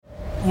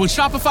When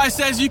Shopify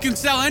says you can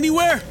sell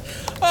anywhere,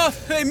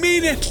 they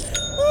mean it.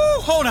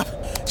 Woo, hold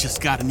up. Just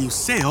got a new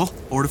sale.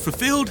 Order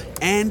fulfilled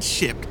and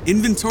shipped.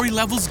 Inventory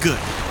level's good.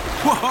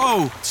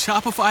 Whoa,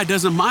 Shopify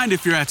doesn't mind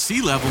if you're at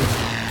sea level.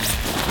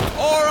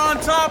 Or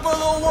on top of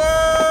the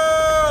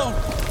world.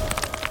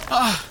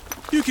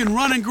 You can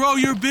run and grow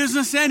your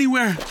business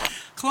anywhere.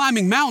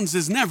 Climbing mountains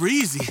is never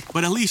easy,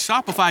 but at least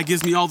Shopify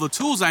gives me all the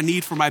tools I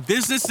need for my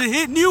business to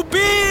hit new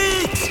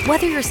peaks.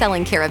 Whether you're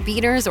selling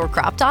carabiners or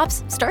crop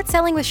tops, start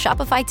selling with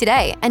Shopify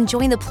today and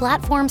join the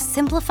platform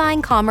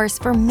simplifying commerce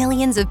for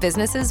millions of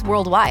businesses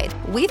worldwide.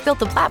 We've built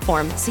the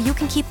platform so you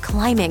can keep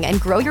climbing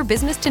and grow your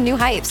business to new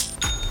heights.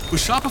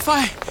 With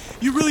Shopify,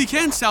 you really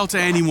can sell to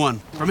anyone,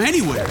 from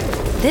anywhere.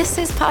 This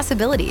is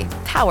Possibility,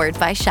 powered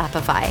by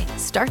Shopify.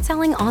 Start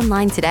selling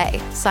online today.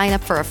 Sign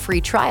up for a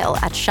free trial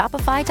at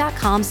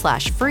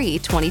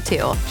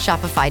shopify.com/free22.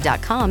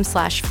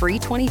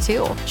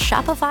 Shopify.com/free22.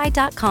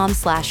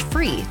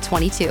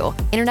 Shopify.com/free22.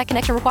 Internet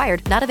connection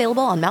required. Not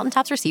available on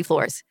mountaintops or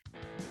seafloors.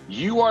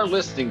 You are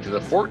listening to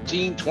the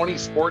 1420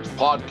 Sports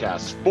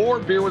Podcast, 4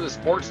 beer with a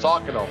sports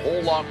talk and a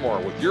whole lot more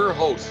with your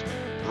hosts,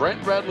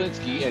 Brent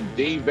Radlinski and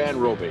Dave Van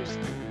Robes.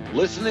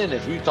 Listen in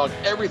as we talk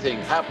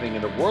everything happening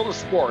in the world of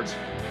sports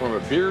from a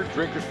beer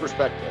drinker's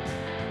perspective.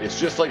 It's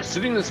just like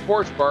sitting in a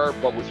sports bar,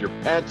 but with your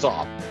pants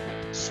off.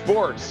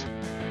 Sports,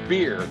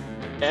 beer,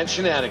 and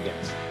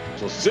shenanigans.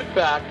 So sit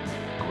back,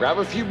 grab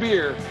a few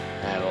beer,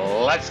 and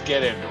let's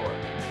get into it.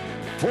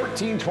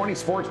 1420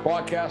 Sports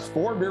Podcast,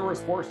 4 beer with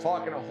sports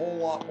talk and a whole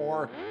lot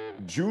more.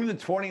 June the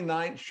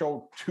 29th,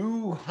 show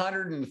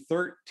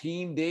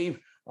 213.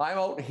 Dave, I'm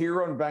out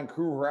here on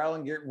Vancouver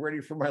Island getting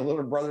ready for my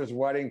little brother's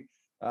wedding.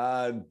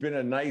 Been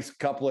a nice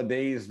couple of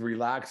days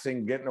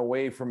relaxing, getting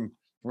away from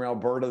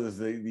Alberta. There's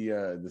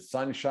the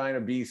sunshine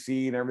of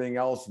BC and everything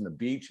else, and the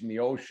beach and the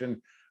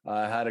ocean.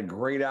 Had a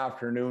great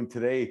afternoon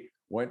today.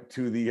 Went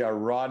to the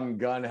Rod and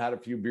Gun, had a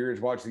few beers,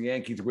 watched the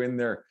Yankees win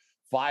their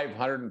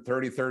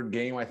 533rd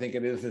game, I think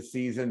it is, this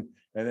season.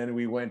 And then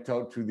we went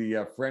out to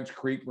the French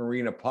Creek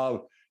Marina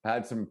pub,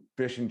 had some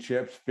fish and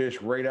chips,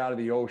 fish right out of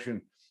the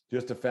ocean.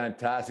 Just a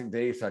fantastic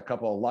day. So a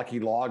couple of lucky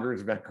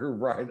loggers,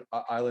 Vancouver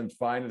Island's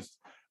finest.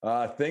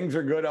 Things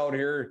are good out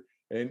here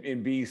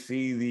in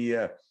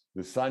BC.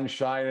 The sun's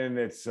shining.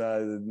 It's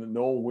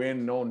no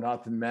wind, no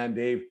nothing, man,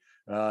 Dave.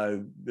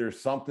 There's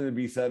something to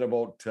be said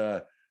about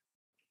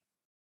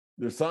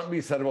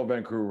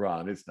Vancouver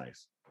Island. It's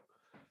nice.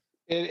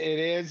 It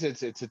is.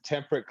 It's a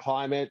temperate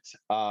climate.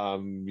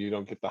 You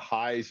don't get the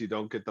highs, you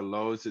don't get the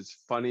lows.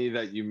 It's funny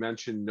that you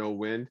mentioned no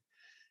wind.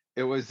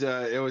 It was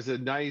a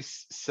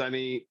nice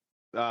sunny,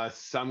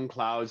 some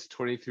clouds,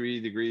 23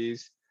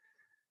 degrees.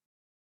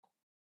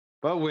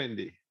 But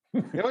windy.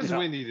 It was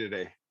windy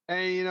today.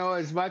 And,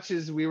 as much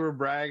as we were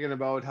bragging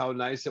about how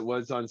nice it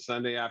was on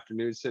Sunday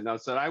afternoon sitting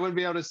outside, I wouldn't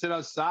be able to sit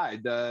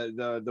outside.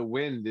 The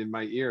wind in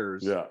my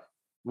ears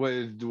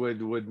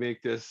would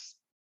make this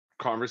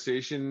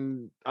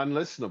conversation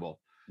unlistenable.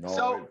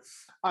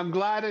 I'm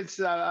glad it's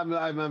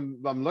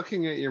I'm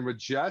looking at your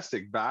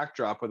majestic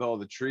backdrop with all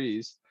the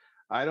trees.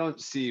 I don't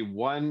see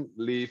one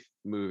leaf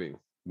moving.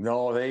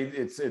 No,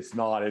 it's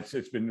not.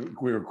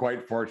 We were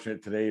quite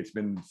fortunate today. It's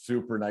been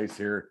super nice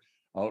here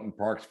out in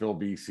Parksville,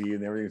 BC,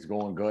 and everything's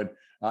going good.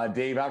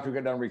 Dave, after we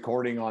got done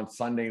recording on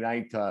Sunday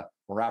night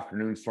or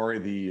afternoon,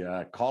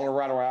 the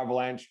Colorado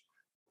Avalanche,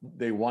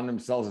 they won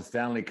themselves a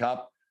Stanley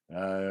Cup,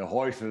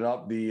 hoisted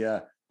up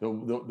the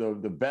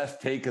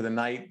best take of the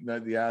night.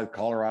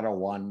 Colorado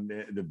won.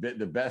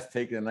 The best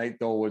take of the night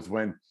though was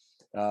when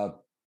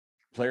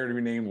player to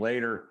be named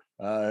later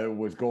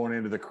was going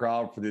into the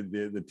crowd for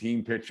the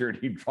team picture, and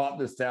he dropped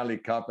the Stanley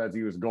Cup as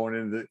he was going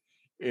into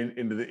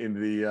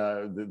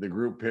the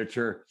group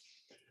picture.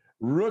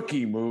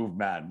 Rookie move,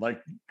 man.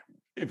 Like,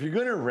 if you're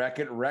gonna wreck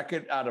it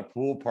at a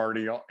pool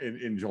party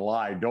in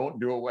July. Don't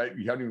do it when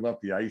you haven't even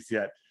left the ice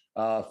yet.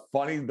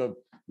 Funny the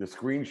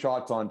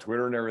screenshots on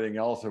Twitter and everything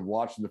else of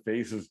watching the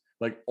faces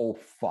like, oh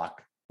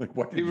fuck. Like,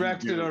 what did he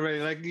wrecked it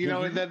already? Like,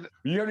 and then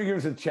you haven't given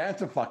us a chance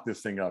to fuck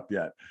this thing up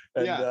yet.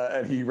 And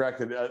and he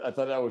wrecked it. I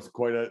thought that was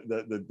quite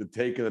the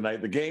take of the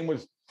night. The game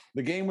was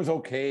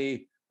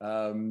okay.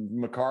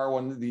 Makar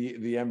won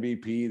the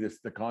MVP,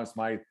 the Conn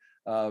Smythe.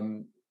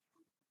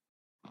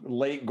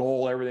 Late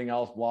goal, everything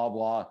else, blah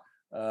blah.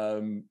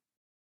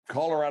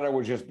 Colorado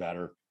was just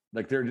better.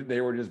 Like, they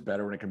were just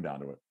better when it came down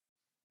to it.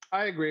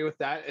 I agree with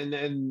that, and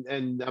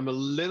I'm a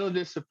little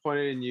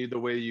disappointed in you the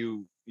way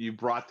you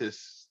brought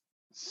this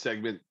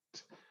segment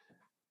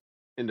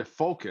into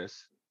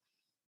focus.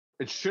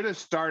 It should have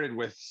started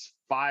with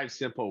 5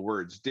 simple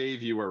words.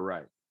 Dave, you were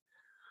right.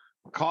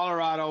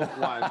 Colorado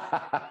won.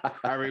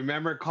 I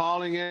remember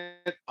calling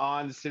it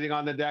sitting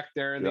on the deck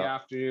there in the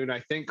afternoon. I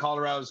think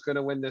Colorado's going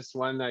to win this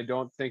one. I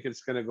don't think it's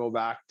going to go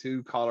back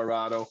to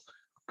Colorado.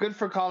 Good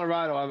for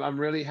Colorado. I'm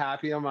really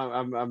happy.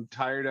 I'm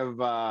tired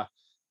of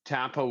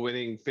Tampa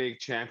winning fake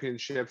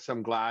championships.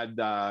 I'm glad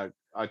a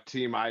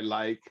team I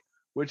like,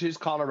 which is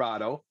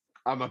Colorado.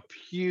 I'm a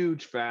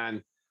huge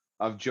fan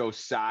of Joe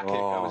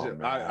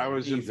Sakic. I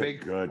was He's a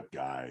big good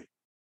guy.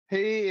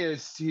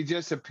 He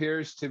just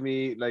appears to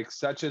me like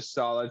such a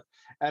solid,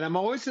 and I'm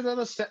always a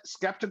little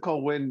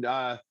skeptical when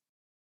not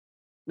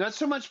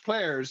so much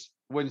players,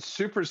 when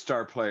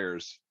superstar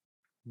players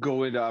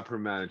go into upper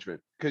management,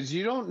 because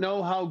you don't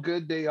know how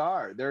good they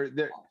are. They're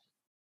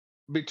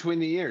between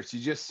the years. You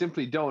just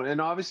simply don't.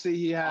 And obviously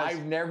he has.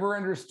 I've never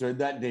understood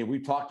that, Dave. We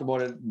talked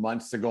about it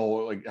months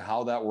ago, like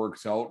how that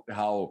works out,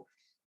 how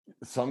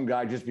some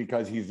guy, just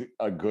because he's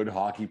a good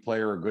hockey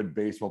player, a good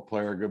baseball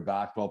player, a good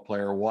basketball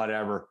player,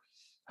 whatever,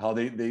 how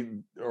they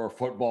or a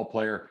football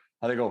player,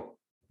 how they go,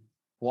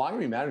 well, I'm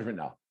gonna be management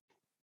now.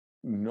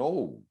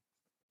 No,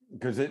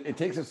 because it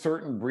takes a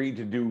certain breed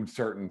to do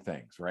certain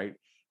things, right?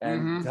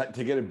 And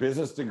to get a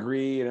business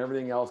degree and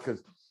everything else,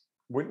 because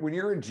when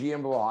you're a GM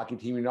of a hockey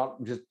team, you're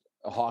not just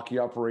hockey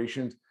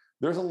operations.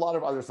 There's a lot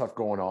of other stuff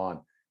going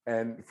on,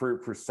 and for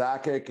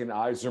Sakic and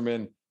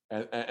Yzerman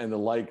and the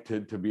like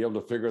to be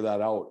able to figure that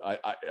out,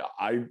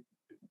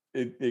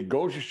 it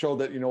goes to show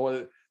that, you know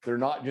what, they're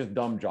not just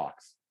dumb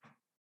jocks.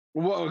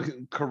 Well,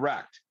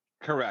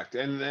 correct,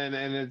 and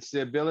it's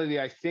the ability.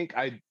 I think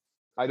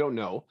I don't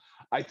know.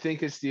 I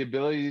think it's the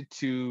ability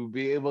to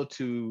be able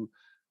to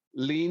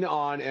lean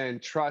on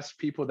and trust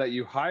people that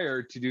you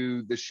hire to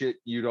do the shit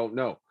you don't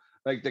know,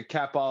 like the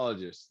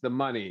capologists, the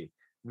money,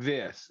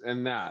 this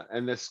and that,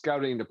 and the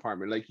scouting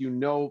department. Like, you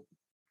know,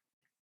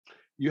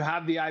 you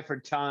have the eye for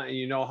talent and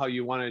you know how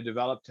you want to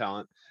develop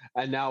talent.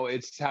 And now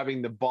it's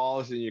having the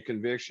balls and your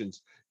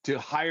convictions to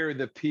hire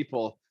the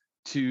people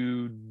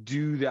to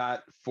do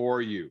that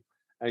for you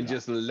and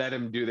just let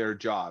them do their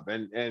job.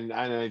 And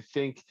I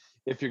think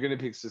if you're going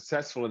to be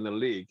successful in the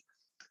league,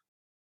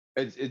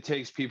 it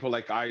takes people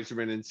like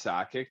Yzerman and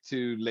Sakic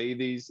to lay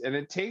these, and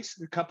it takes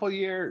a couple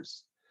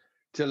years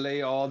to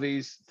lay all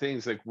these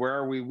things, like, where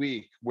are we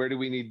weak? Where do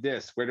we need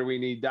this? Where do we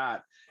need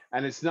that?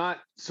 And it's not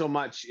so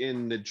much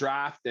in the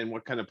draft and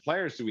what kind of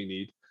players do we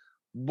need,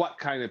 what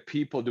kind of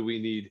people do we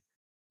need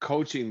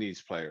coaching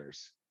these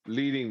players,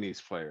 leading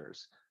these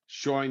players,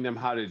 showing them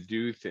how to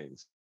do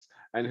things,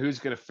 and who's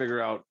going to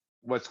figure out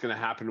what's going to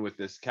happen with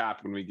this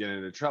cap when we get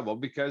into trouble,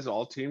 because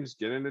all teams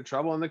get into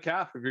trouble in the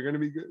cap if you're going to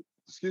be good.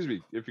 Excuse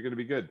me, if you're going to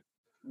be good.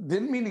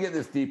 Didn't mean to get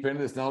this deep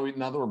into this. Now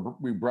that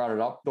we brought it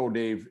up, though,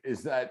 Dave,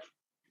 is that,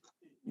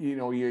 you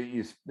know,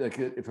 you like,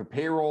 if a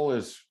payroll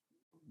is,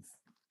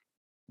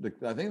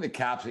 I think the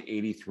cap's at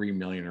 83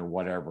 million or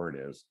whatever it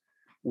is,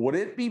 would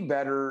it be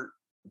better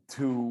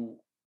to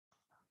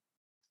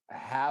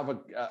have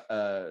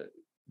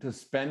to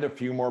spend a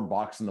few more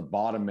bucks in the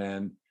bottom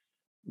end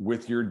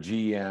with your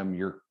GM,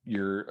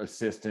 your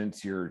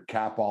assistants, your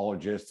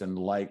capologists, and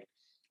like,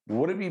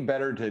 would it be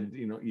better to,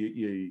 you know,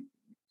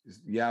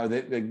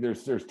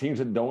 there's teams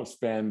that don't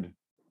spend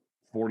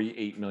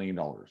 $48 million.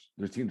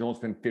 There's teams that don't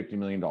spend $50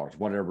 million,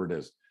 whatever it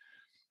is.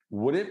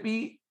 Would it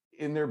be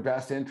in their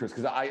best interest?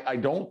 Because I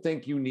don't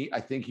think I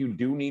think you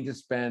do need to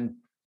spend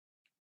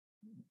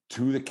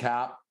to the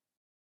cap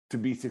to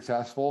be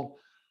successful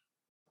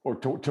or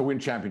to win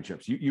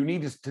championships. You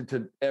need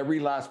to every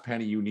last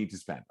penny you need to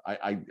spend.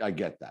 I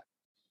get that.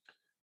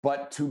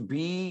 But to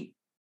be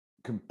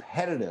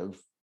competitive,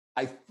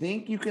 I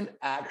think you can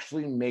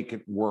actually make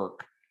it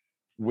work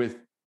with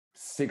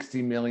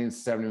 60 million,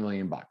 70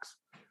 million bucks.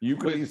 You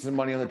could leave some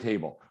money on the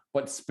table,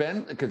 but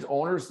spend, because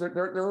owners, there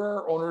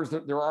are owners,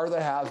 there are the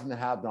haves and the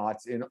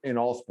have-nots in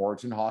all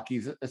sports, and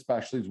hockey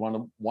especially is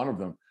one of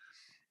them.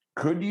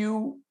 Could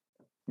you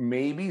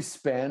maybe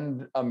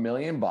spend $1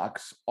 million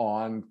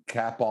on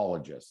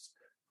capologists,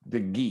 the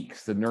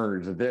geeks, the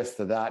nerds, the this,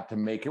 the that, to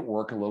make it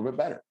work a little bit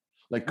better?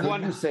 Like,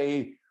 could you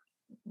say,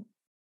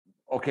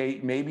 okay,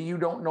 maybe you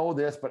don't know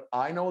this, but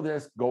I know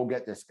this, go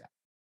get this guy.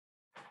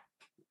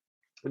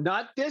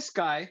 Not this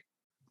guy,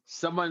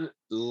 someone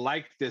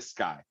like this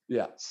guy.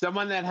 Yeah.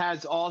 Someone that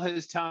has all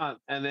his talent,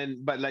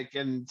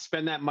 and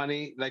spend that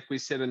money, like we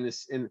said, in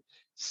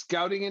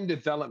scouting and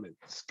development,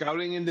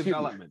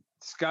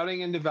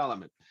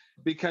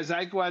 because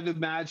I go out to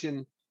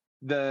imagine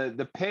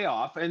the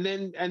payoff. And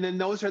then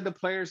those are the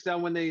players now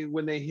when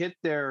they hit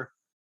their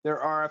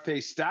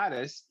RFA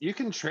status, you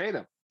can trade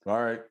them.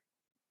 All right.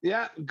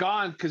 Yeah,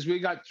 gone, because we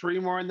got 3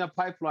 more in the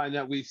pipeline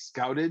that we've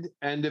scouted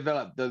and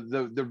developed.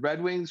 The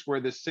Red Wings were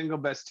the single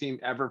best team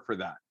ever for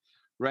that,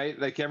 right?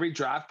 Like, every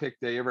draft pick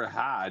they ever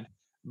had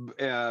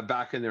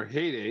back in their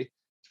heyday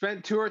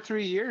spent 2 or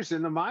 3 years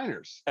in the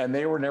minors. And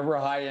they were never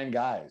high-end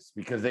guys,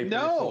 because they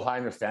finished so high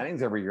in their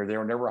standings every year. They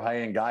were never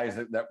high-end guys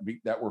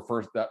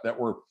that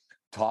were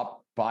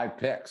top 5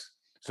 picks.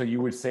 So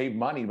you would save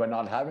money by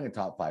not having a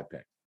top 5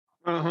 pick.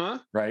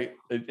 Right.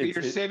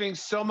 You're saving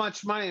so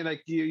much money.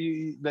 Like,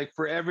 you like,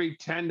 for every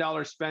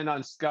 $10 spent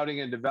on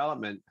scouting and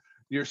development,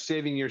 you're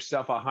saving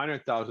yourself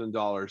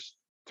 $100,000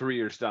 3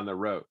 years down the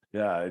road.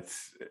 Yeah,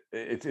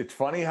 it's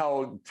funny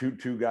how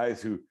two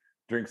guys who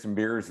drink some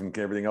beers and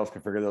everything else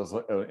can figure those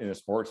in a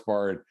sports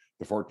bar at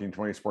the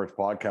 1420 Sports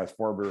Podcast,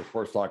 4 Beer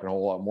Sports Talk, and a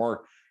whole lot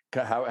more,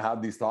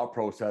 have these thought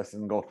processes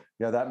and go,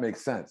 yeah, that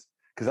makes sense.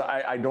 Because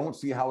I don't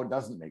see how it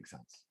doesn't make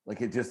sense.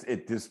 Like, it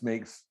just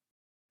makes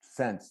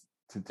sense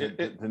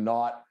to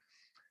not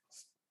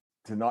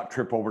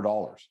trip over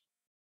dollars.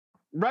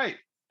 Right.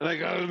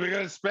 Like, oh, we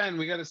got to spend.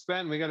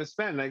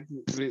 Like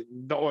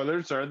the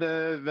Oilers are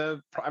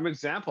the prime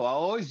example. I'll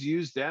always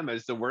use them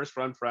as the worst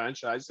run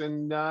franchise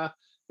in the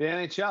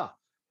NHL.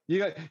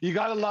 You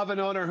got to love an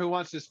owner who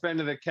wants to spend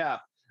to the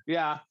cap.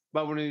 Yeah,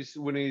 but when he's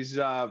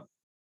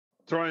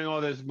throwing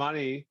all this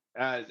money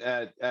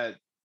at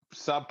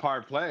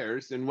subpar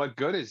players, then what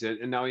good is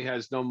it? And now he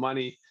has no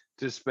money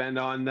to spend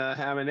on the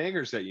ham and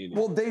eggers that you need.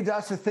 Well, Dave,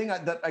 that's the thing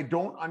that I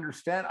don't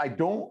understand. And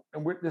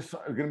this is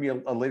going to be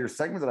a later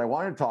segment that I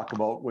wanted to talk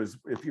about was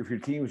if your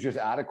team is just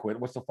adequate,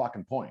 what's the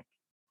fucking point?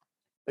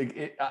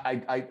 Like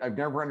I've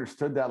never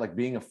understood that. Like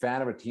being a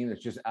fan of a team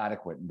that's just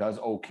adequate and does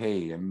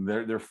okay, and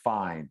they're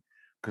fine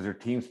because their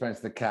team spends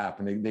the cap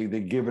and they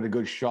give it a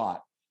good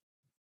shot.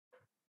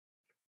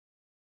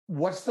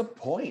 What's the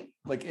point?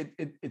 Like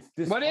it's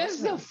this. What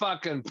is the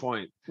fucking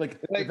point? Like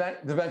the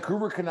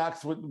Vancouver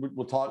Canucks.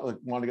 We'll talk. Like,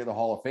 want to get the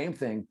Hall of Fame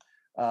thing,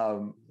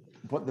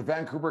 but the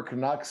Vancouver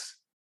Canucks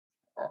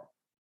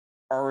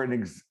are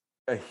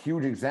a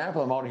huge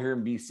example. I'm out here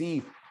in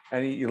BC,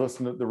 and you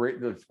listen to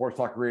the sports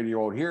talk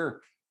radio out here,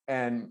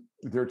 and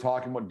they're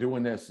talking about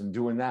doing this and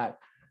doing that.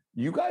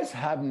 You guys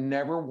have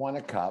never won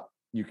a cup.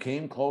 You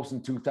came close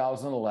in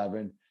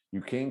 2011.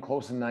 You came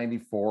close in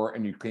 '94,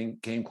 and you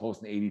came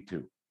close in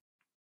 '82.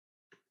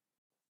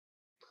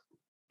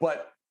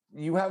 But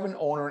you have an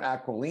owner in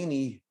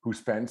Aquilini who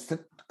spends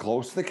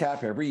close to the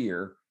cap every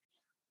year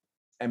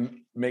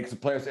and makes the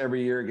playoffs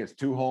every year, gets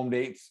 2 home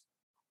dates.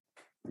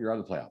 You're out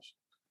of the playoffs.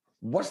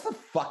 What's the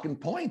fucking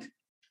point?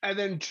 And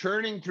then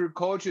churning through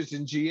coaches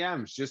and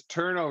GMs, just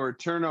turnover,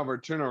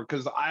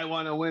 because I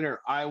want a winner.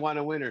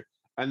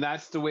 And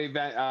that's the way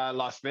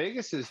Las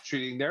Vegas is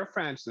treating their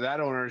franchise. That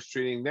owner is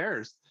treating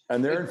theirs.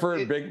 And they're in for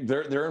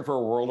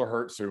a world of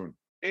hurt soon.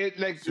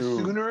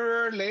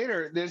 Sooner or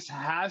later, this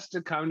has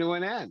to come to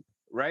an end,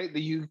 right?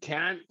 You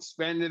can't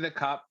spend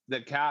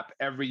the cap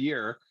every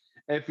year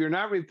if you're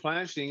not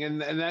replenishing, and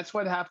that's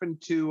what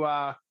happened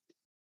to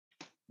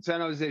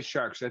San Jose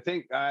Sharks.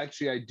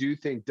 I do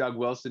think Doug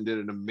Wilson did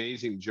an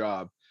amazing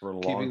job for a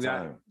long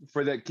time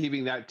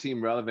keeping that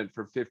team relevant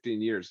for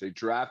 15 years. They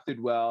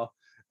drafted well,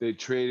 they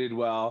traded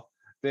well,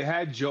 they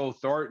had Joe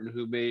Thornton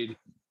who made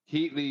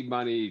Heatley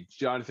money,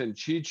 Jonathan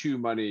Chichu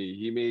money.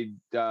 He made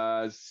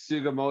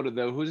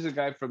Sugimoto, who's the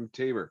guy from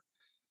Tabor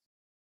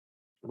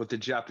with the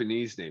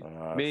Japanese name?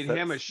 Made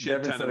him a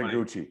shit ton of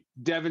money.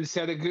 Devin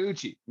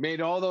Setaguchi made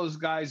all those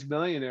guys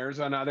millionaires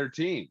on other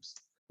teams.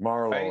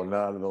 Marlowe right?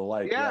 And the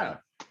like. Yeah.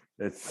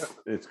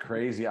 It's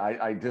crazy.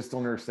 I just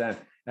don't understand.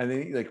 And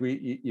then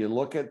you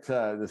look at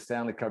the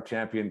Stanley Cup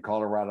champion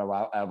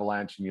Colorado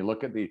Avalanche, and you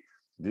look at the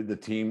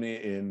team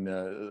in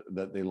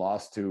that they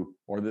lost to,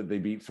 or that they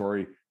beat,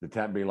 the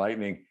Tampa Bay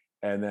Lightning,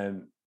 and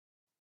then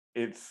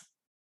it's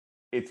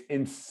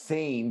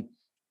insane.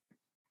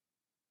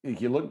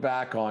 If you look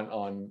back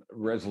on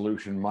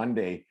Resolution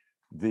Monday,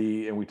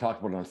 and we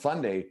talked about it on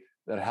Sunday,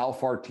 that how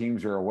far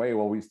teams are away.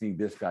 Well, we just need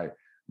this guy.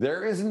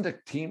 There isn't a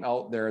team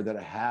out there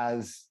that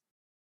has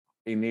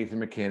a Nathan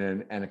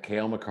McKinnon and a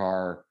Cale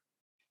Makar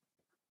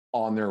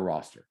on their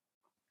roster.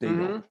 They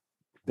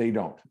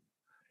don't.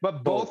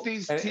 But both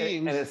these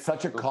teams... And it's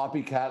such a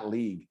copycat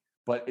league,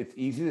 but it's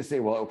easy to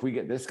say, well, if we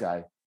get this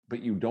guy,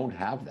 but you don't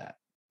have that.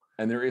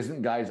 And there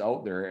isn't guys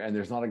out there, and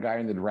there's not a guy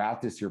in the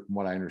draft this year, from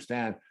what I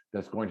understand,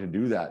 that's going to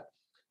do that.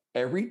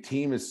 Every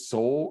team is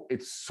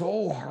it's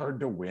so hard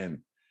to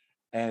win.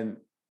 And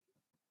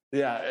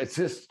yeah, it's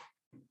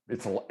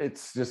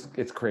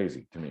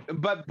crazy to me.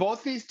 But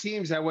both these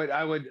teams, I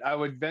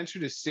would venture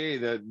to say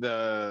that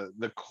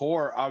the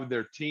core of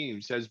their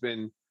teams has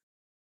been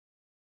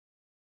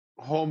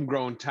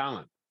homegrown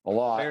talent. A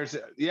lot.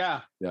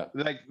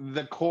 Like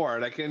the core.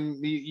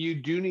 And you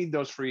do need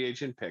those free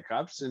agent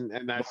pickups, and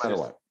that's no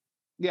matter what.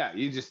 Yeah,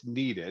 you just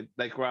need it.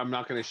 Like, where I'm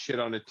not going to shit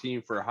on a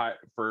team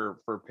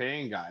for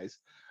paying guys,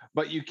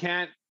 but you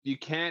can't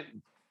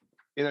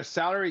in a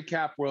salary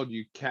cap world,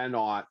 you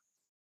cannot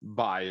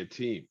buy a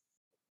team.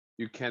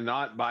 You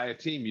cannot buy a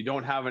team. You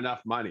don't have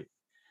enough money.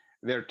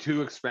 They're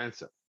too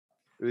expensive.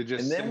 They're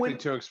just simply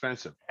too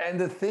expensive. And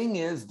the thing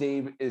is,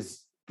 Dave,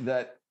 is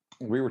that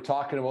we were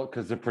talking about,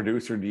 because the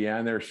producer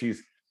Deanne there,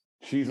 she's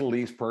a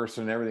Leafs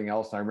person and everything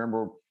else. And I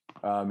remember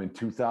in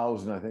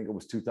 2000, I think it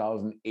was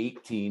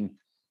 2018,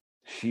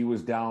 she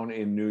was down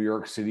in New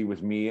York City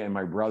with me and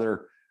my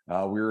brother.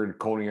 We were in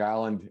Coney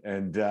Island,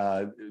 and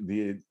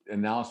the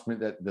announcement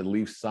that the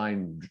Leafs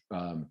signed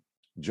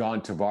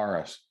John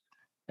Tavares,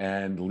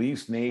 and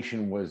Leafs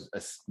Nation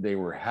they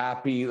were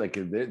happy. Like,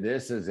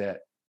 this is it.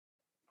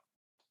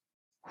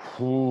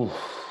 Whew.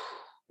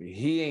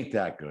 He ain't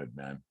that good,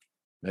 man.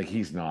 Like,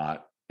 he's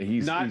not.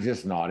 He's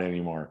just not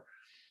anymore.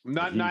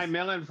 Not $9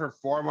 million for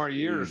 4 more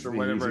years or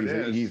whatever it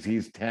is.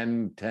 He's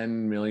 $10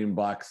 million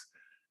bucks.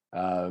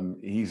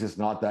 He's just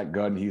not that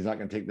good. And he's not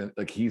going to take that.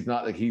 Like,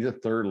 he's a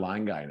third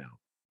line guy now,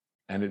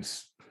 and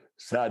it's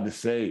sad to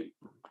say.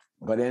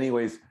 But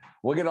anyways,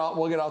 we'll get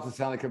off the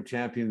Stanley Cup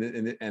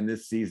champion and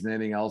this season,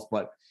 anything else.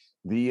 But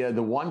the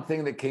one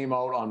thing that came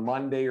out on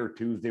Monday or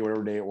Tuesday,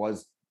 whatever day it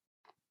was,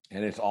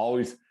 and it's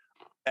always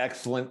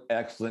excellent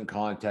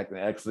contact and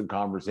excellent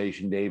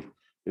conversation, Dave,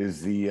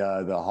 is the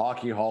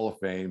Hockey Hall of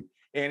Fame.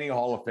 Any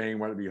Hall of Fame,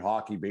 whether it be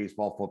hockey,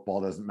 baseball,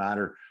 football, doesn't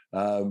matter.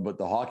 But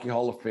the Hockey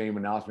Hall of Fame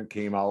announcement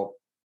came out.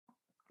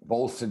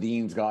 Both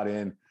Sedins got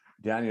in,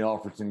 Daniel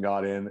Alfredsson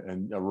got in,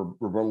 and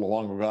Roberto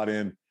Luongo got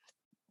in,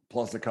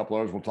 plus a couple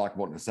others we'll talk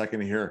about in a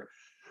second here.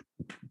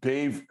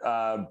 Dave,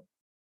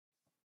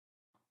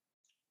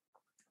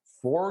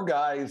 4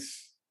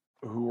 guys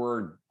who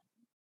were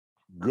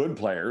good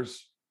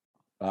players.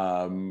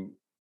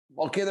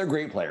 Okay, they're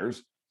great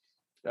players.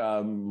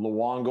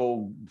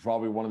 Luongo,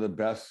 probably one of the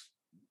best.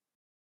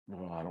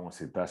 Well, I don't want to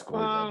say best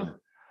goalies ever.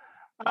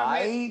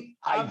 I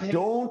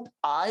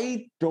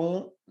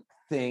don't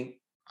think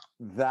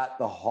that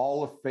the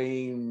Hall of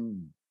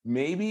Fame,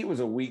 maybe it was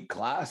a weak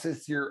class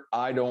this year.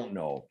 I don't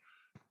know.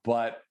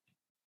 But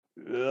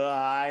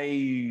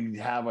I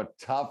have a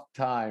tough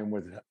time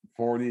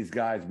for these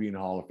guys being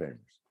Hall of Famers.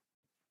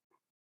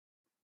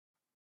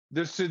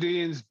 The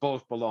Sedins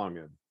both belong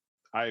in.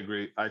 I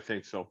agree. I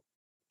think so.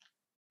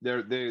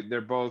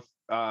 They're both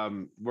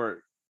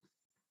were.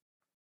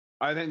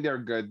 I think they're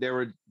good. They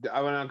were.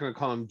 I'm not going to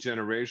call them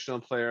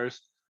generational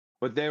players,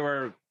 but they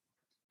were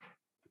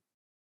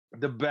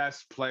the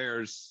best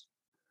players.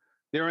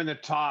 They were in the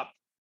top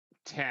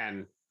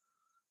 10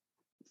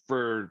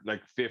 for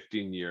like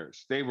 15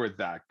 years. They were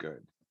that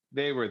good.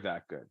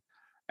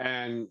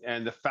 And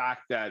the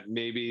fact that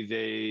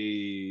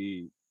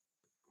maybe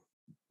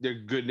their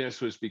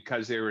goodness was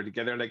because they were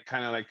together, like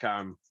kind of like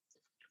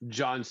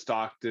John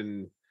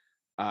Stockton,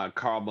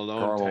 Karl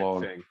Malone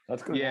type thing.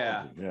 That's good.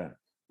 Yeah.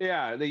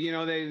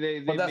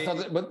 They but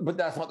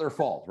that's not their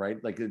fault,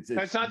 right? Like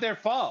that's not their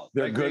fault.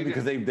 They're like, good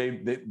because they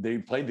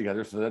played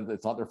together, so that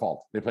it's not their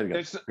fault. They played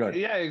together. Good.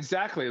 Yeah,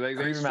 exactly. Like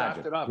they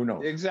strapped it up. Who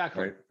knows?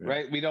 Exactly. Right? Yeah.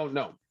 Right? We don't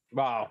know.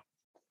 Wow.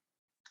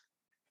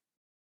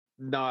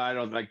 No, I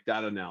don't like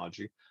that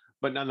analogy,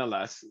 but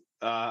nonetheless,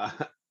 so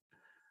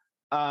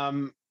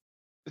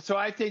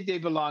I think they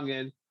belong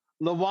in.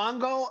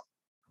 Luongo,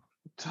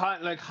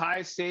 like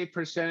high save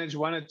percentage,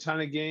 won a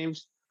ton of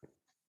games.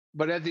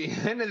 But at the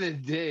end of the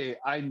day,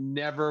 I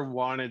never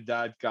wanted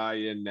that guy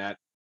in net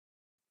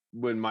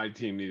when my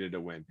team needed to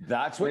win.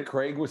 That's what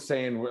Craig was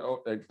saying.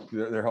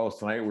 Their host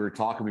tonight. We were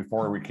talking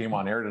before we came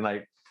on air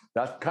tonight.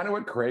 That's kind of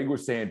what Craig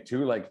was saying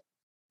too. Like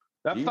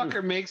that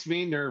fucker makes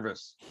me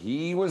nervous.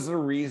 He was the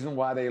reason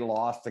why they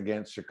lost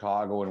against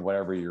Chicago in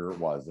whatever year it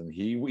was, and the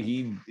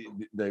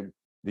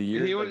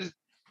year he was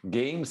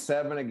Game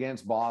 7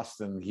 against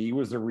Boston. He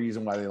was the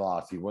reason why they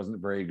lost. He wasn't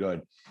very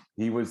good.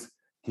 He was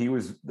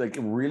like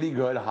really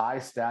good, high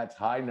stats,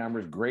 high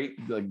numbers, great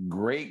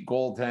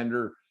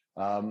goaltender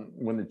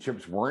when the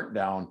chips weren't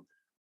down.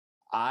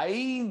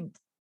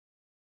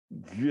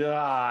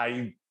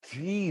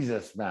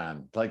 Jesus,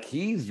 man. Like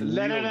he's real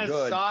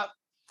good.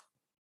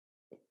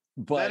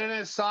 Let in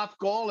a soft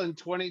goal in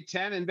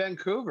 2010 in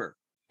Vancouver.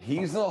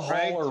 He's the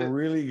Hall of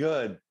really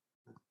good.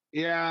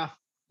 Yeah.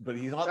 But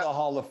he's not the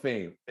Hall of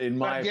Fame, in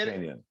my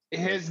opinion.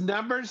 His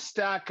numbers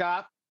stack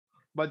up,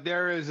 but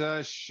there is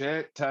a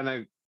shit ton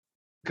of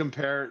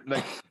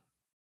like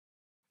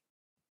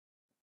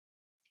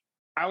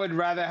I would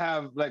rather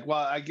have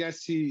I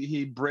guess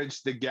he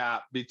bridged the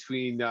gap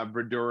between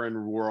Brodeur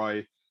and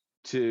Roy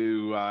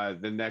to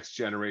the next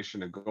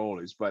generation of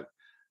goalies, but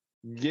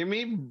give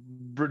me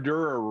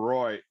Brodeur or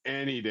Roy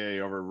any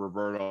day over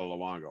Roberto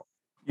Luongo.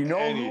 You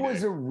know who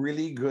was a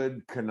really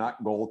good Canuck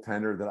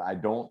goaltender that I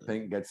don't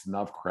think gets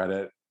enough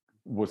credit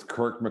was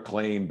Kirk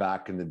McLean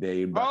back in the day.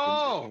 He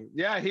was.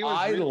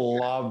 I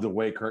love the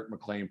way Kirk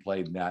McLean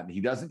played in that, and he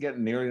doesn't get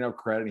nearly enough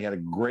credit. He had a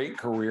great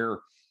career.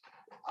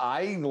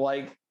 I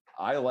like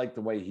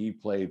the way he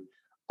played.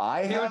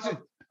 I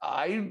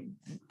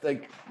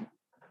think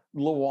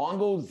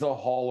Luongo's the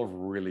Hall of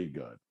really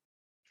good.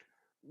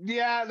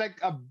 Yeah, like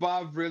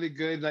above really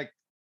good.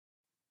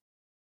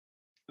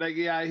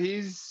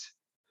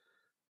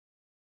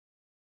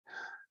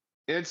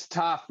 It's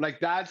tough. Like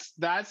that's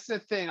the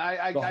thing.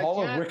 The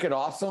Hall of Wicked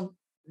Awesome.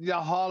 The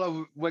Hall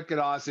of Wicked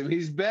Awesome.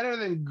 He's better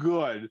than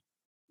good,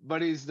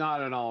 but he's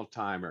not an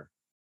all-timer.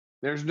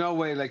 There's no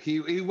way. Like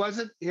he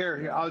wasn't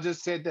here. I'll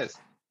just say this: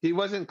 he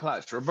wasn't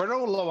clutch.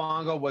 Roberto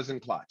Luongo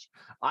wasn't clutch.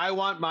 I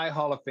want my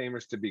Hall of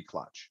Famers to be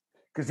clutch.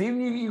 Because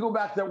even you go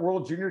back to that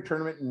World Junior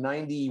Tournament in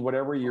 90,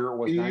 whatever year it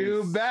was,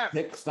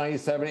 96,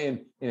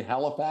 97 in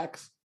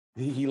Halifax,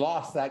 he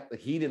lost that.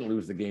 He didn't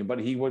lose the game, but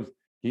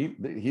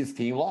his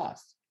team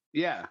lost.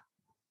 Yeah.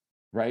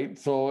 Right.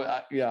 So,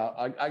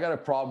 I got a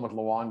problem with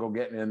Luongo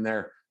getting in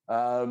there.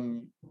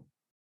 And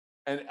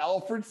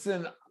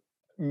Alfredsson,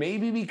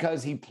 maybe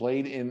because he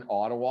played in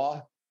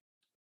Ottawa.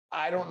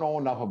 I don't know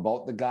enough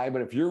about the guy,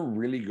 but if you're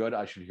really good,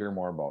 I should hear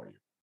more about you.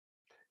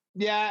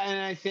 Yeah, and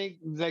I think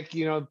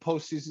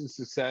postseason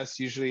success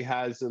usually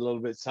has a little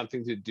bit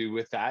something to do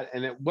with that.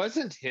 And it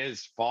wasn't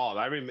his fault.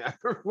 I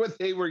remember when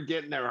they were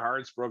getting their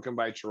hearts broken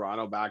by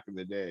Toronto back in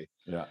the day.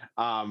 Yeah.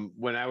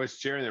 When I was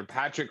cheering there,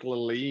 Patrick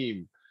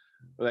Lalime,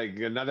 like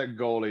another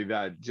goalie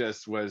that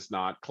just was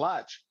not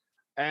clutch.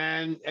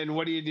 And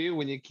what do you do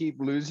when you keep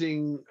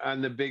losing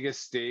on the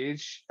biggest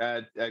stage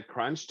at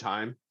crunch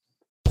time?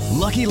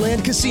 Lucky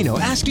Land Casino,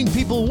 asking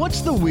people,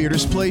 what's the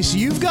weirdest place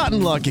you've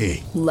gotten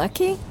lucky?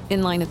 Lucky?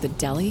 In line at the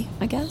deli,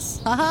 I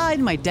guess? Aha,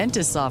 in my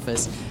dentist's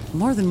office.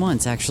 More than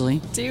once,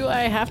 actually. Do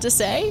I have to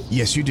say?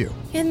 Yes, you do.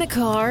 In the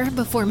car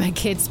before my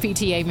kids'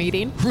 PTA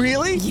meeting.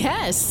 Really?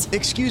 Yes.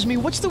 Excuse me,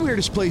 what's the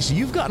weirdest place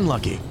you've gotten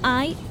lucky?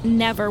 I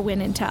never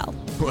win and tell.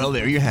 Well,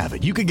 there you have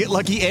it. You can get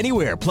lucky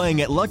anywhere,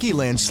 playing at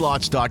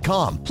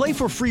LuckyLandSlots.com. Play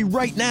for free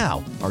right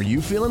now. Are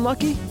you feeling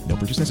lucky? No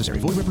purchase necessary.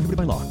 Void where prohibited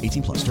by law.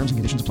 18 plus. Terms and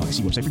conditions apply.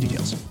 See website for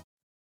details.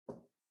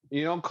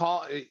 You don't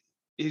call.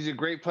 He's a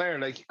great player.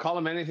 Like, you call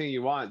him anything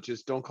you want,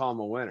 just don't call him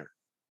a winner.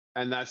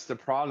 And that's the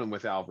problem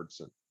with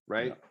Albertson,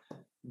 right? Yeah.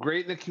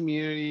 Great in the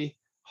community,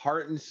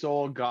 heart and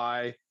soul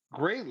guy,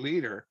 great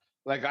leader.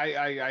 Like,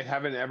 I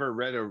haven't ever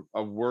read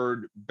a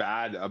word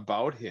bad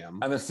about him.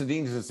 And the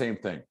Sedin's is the same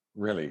thing,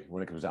 really,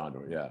 when it comes down to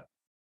it. Yeah.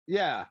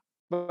 Yeah.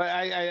 But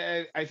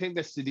I think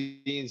the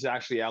Sedin's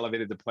actually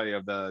elevated the play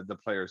of the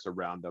players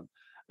around them.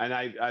 And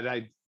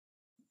I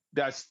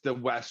that's the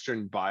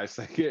Western bias.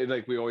 Like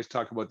we always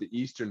talk about the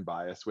Eastern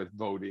bias with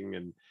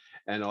voting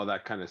and all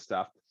that kind of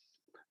stuff.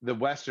 The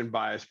Western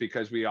bias,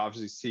 because we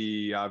obviously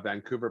see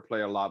Vancouver play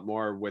a lot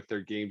more with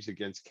their games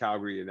against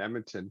Calgary and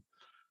Edmonton.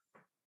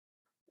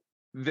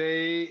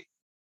 They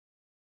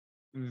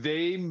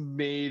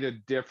made a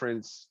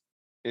difference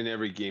in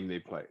every game they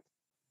played.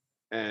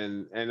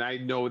 And I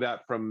know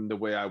that from the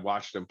way I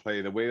watched them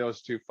play, the way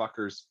those two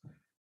fuckers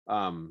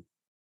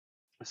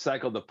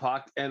cycled the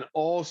puck. And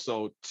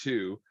also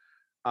too,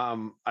 I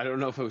don't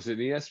know if it was an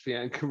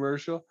ESPN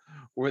commercial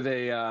where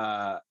they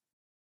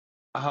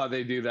how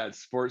they do that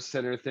Sports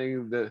Center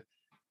thing. The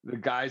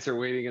guys are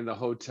waiting in the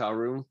hotel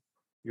room.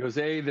 He goes,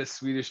 "Hey, the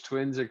Swedish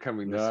twins are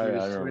coming. The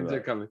Swedish twins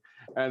are coming."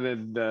 And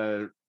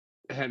then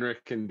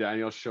Henrik and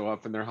Daniel show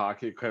up in their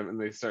hockey equipment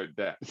and they start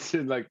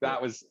dancing. Like,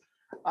 that was,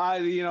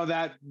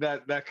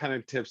 that kind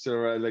of tips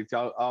are like,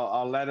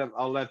 I'll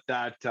let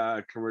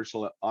that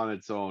commercial on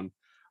its own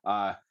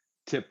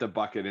tip the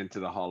bucket into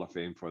the Hall of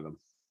Fame for them.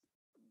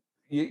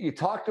 You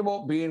talked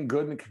about being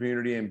good in the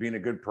community and being a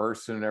good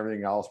person and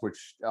everything else,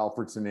 which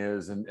Alfredson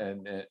is, and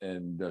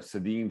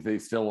Sedin, they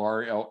still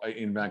are out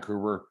in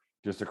Vancouver,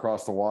 just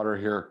across the water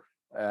here,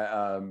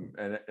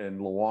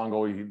 and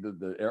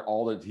Luongo,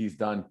 all that he's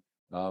done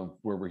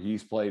wherever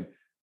he's played.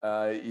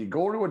 You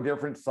go to a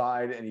different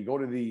side, and you go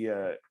to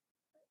the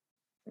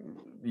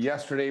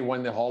yesterday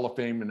when the Hall of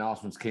Fame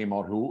announcements came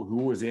out, who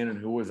was in and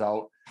who was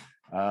out.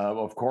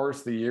 Of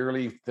course, the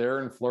yearly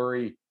Theron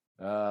Fleury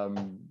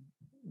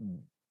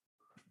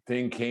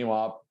thing came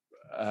up.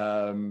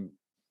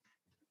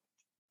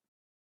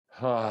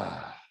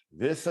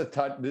 This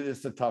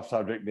is a tough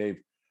subject,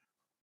 Dave.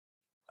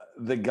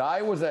 The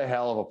guy was a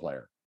hell of a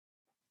player.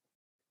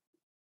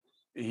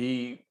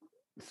 He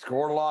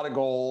scored a lot of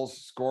goals,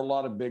 scored a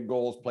lot of big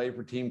goals, played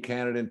for Team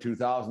Canada in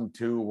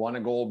 2002, won a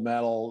gold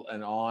medal,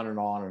 and on and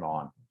on and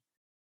on.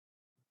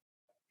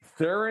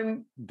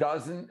 Theron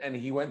doesn't, and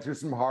he went through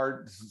some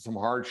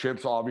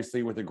hardships,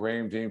 obviously, with the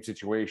Graham James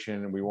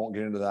situation, and we won't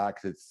get into that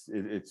because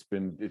it's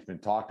been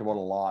talked about a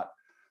lot.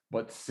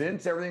 But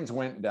since everything's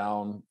went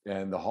down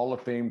and the Hall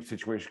of Fame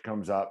situation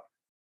comes up,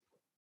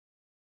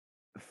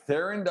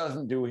 Theron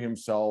doesn't do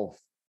himself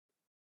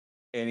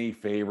any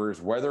favors,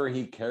 whether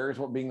he cares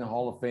about being in the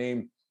Hall of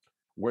Fame,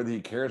 whether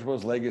he cares about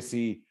his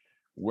legacy,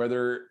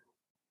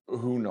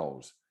 who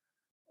knows.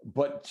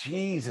 But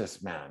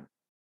Jesus, man.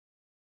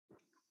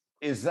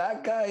 Is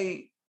that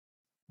guy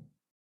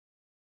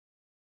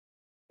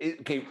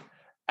okay?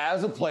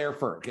 As a player,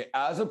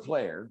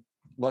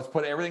 let's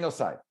put everything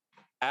aside.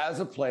 As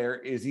a player,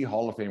 is he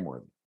Hall of Fame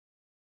worthy?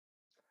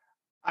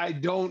 I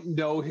don't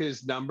know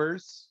his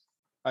numbers.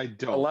 I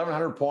don't.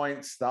 1,100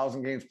 points,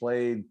 1,000 games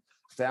played,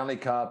 Stanley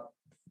Cup,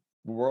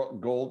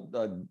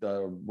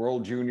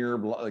 World Junior.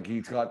 Like,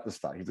 he's got the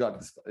stuff.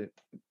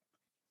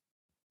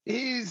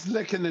 He's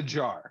licking the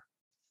jar.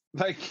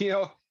 Like,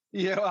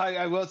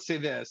 I will say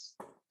this.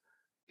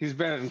 He's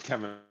better than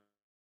Kevin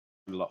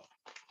Lowe.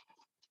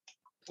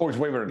 Oh, he's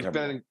way better than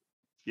Kevin Lowe.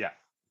 Yeah.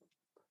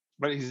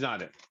 But he's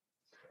not it.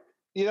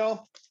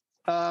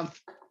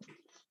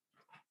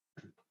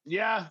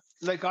 Yeah,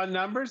 like on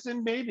numbers,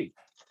 then maybe.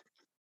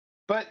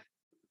 But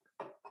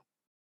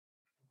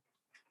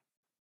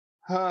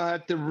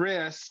at the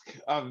risk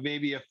of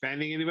maybe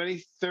offending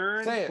anybody,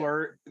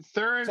 Theron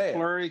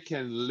Fleury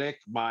can lick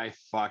my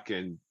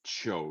fucking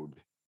chode.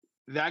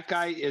 That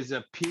guy is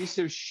a piece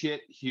of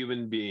shit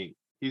human being.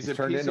 He's a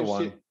turned piece into of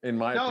one, shit. in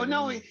my opinion.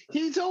 No,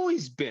 he's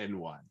always been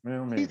one.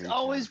 Well, maybe, he's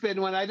always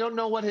been one. I don't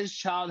know what his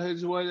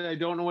childhood was. I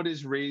don't know what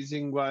his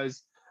raising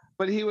was,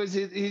 but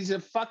he's a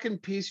fucking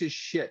piece of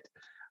shit.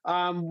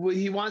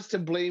 He wants to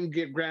blame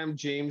Graham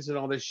James and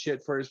all this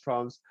shit for his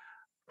problems.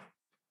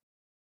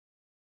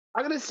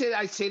 I'm gonna say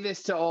I say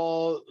this to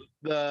all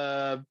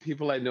the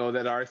people I know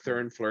that are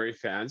Thurin Fleury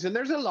fans, and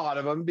there's a lot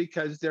of them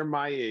because they're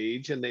my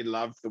age and they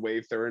love the way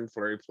Thurin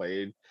Fleury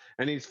played,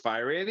 and he's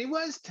fiery and he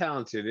was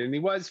talented and he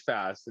was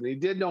fast and he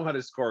did know how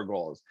to score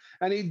goals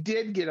and he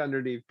did get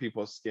underneath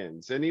people's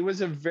skins and he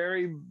was a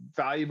very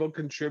valuable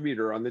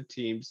contributor on the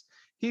teams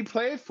he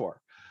played for.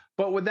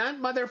 But when that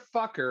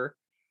motherfucker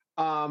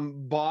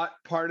bought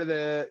part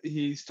of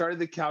he started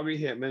the Calgary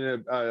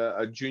Hitmen,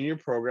 a junior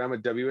program, a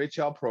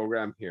WHL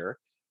program here.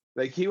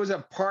 Like he was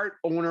a part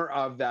owner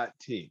of that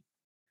team.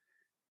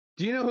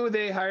 Do you know who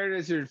they hired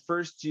as their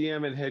first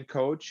GM and head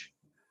coach?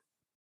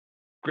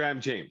 Graham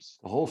James.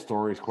 The whole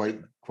story is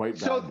quite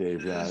bad,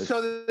 Dave. Yeah.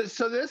 So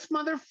this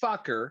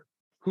motherfucker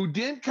who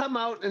didn't come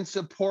out and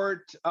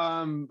support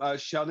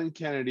Sheldon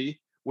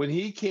Kennedy when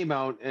he came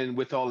out and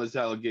with all his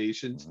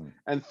allegations,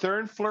 and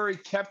Thurin Fleury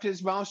kept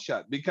his mouth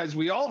shut because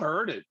we all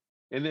heard it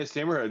in this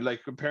neighborhood.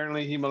 Like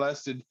apparently he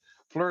molested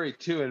Fleury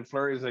too, and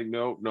Fleury was like,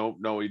 no,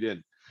 he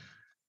didn't.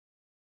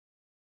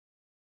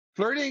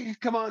 Flirting can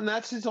come out, and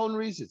that's his own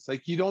reasons.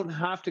 Like, you don't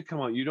have to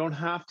come out. You don't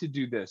have to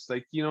do this.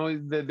 Like, you know,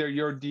 they're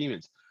your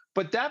demons.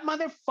 But that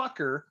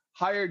motherfucker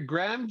hired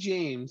Graham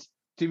James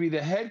to be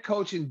the head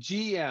coach and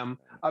GM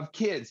of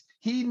kids.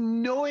 He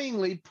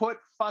knowingly put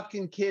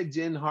fucking kids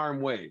in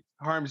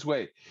harm's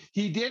way.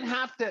 He did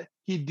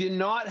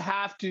not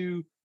have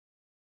to.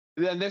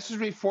 And this was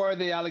before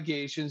the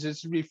allegations.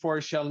 This was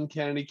before Sheldon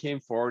Kennedy came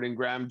forward and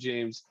Graham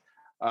James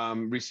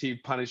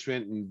received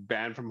punishment and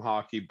banned from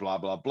hockey, blah,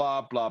 blah, blah,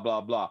 blah,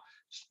 blah, blah.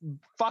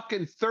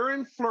 Fucking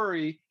Thurin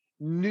Fleury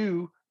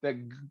knew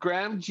that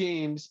Graham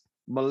James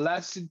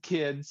molested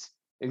kids,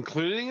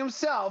 including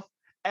himself,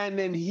 and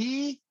then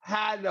he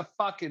had a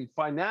fucking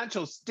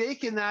financial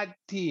stake in that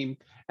team,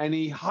 and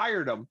he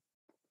hired them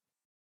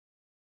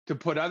to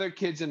put other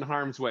kids in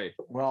harm's way.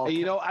 Well, and,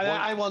 you know,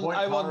 I will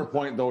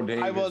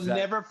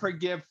never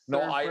forgive.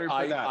 No, I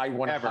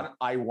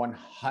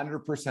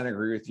 100%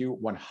 agree with you,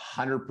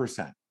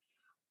 100%.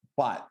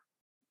 But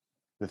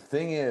the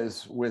thing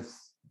is, with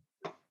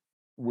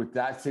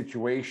that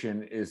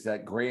situation, is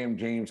that Graham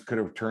James could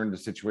have turned the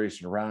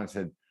situation around and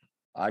said,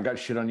 "I got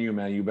shit on you,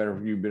 man. You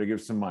better give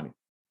some money."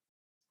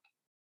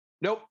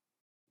 Nope.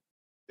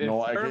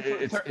 No,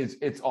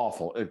 it's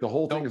awful. The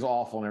whole thing is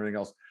awful and everything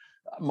else.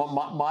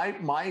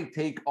 My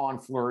take on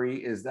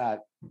Fleury is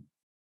that,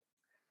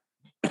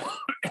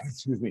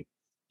 excuse me,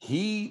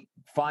 he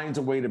finds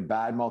a way to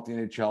badmouth the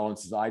NHL and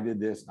says, "I did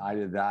this and I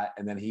did that,"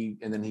 and then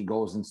he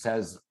goes and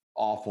says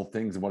awful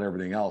things about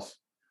everything else,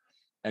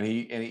 and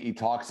he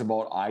talks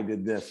about, "I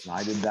did this and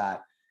I did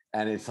that,"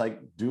 and it's like,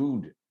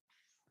 dude,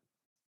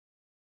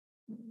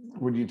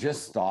 would you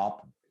just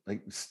stop?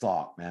 Like,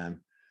 stop,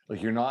 man.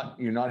 Like, you're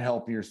not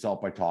helping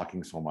yourself by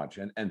talking so much,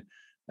 and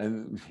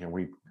you know,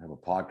 we have a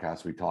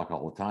podcast, we talk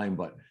all the time,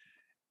 but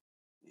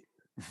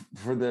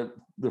for the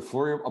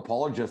Fleury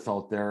apologists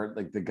out there,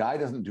 like, the guy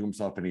doesn't do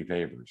himself any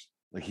favors.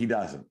 Like, he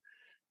doesn't.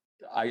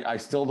 I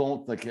still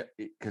don't, like,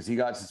 because he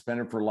got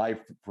suspended for life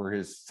for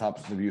his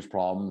substance abuse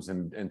problems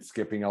and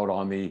skipping out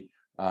on the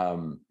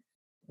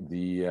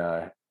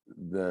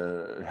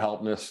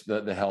helpness,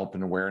 the help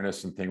and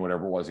awareness and thing,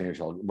 whatever it was,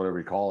 whatever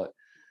you call it.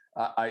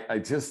 I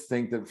just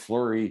think that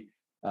Fleury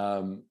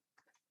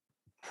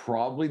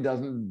probably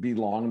doesn't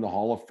belong in the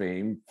Hall of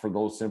Fame for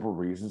those simple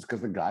reasons,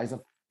 because the guy's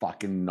a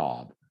fucking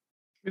knob.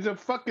 He's a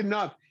fucking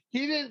knob.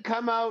 He didn't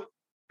come out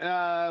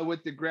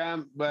with the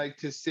Graham, like,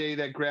 to say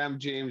that Graham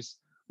James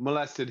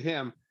molested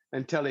him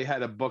until he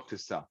had a book to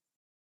sell.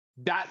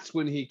 That's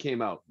when he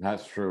came out.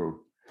 That's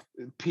true.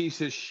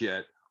 Piece of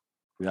shit.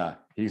 Yeah,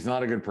 he's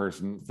not a good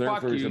person. Thurin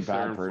Fleury's a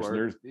bad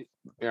person.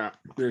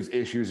 There's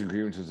issues and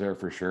grievances there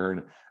for sure.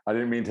 And I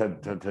didn't mean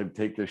to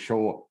take the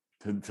show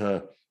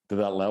to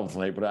that level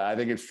tonight, but I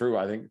think it's true.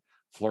 I think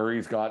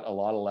Fleury's got a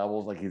lot of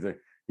levels. Like, he's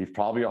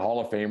probably a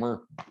Hall of Famer.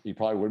 He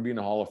probably would be in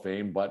the Hall of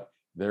Fame, but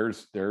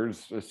there's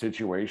a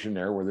situation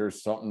there where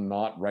there's something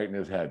not right in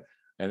his head.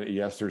 And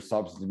yes, there's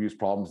substance abuse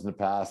problems in the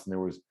past, and there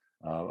was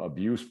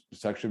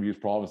sexual abuse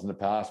problems in the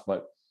past,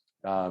 but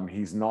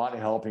he's not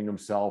helping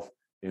himself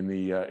in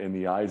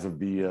the eyes of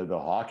the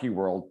hockey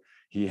world.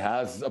 He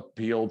has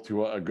appealed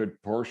to a good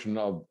portion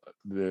of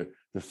the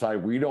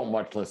side we don't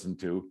much listen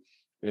to,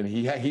 and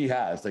he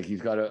has, like,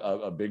 he's got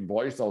a big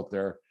voice out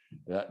there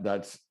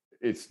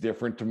it's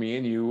different to me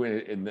and you,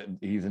 and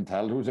he's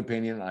entitled to his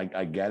opinion.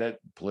 I get it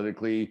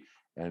politically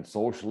and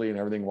socially and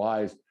everything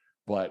wise,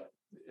 but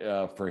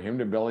for him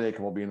to bellyache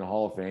about being in the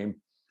Hall of Fame,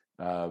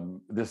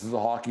 this is the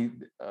Hockey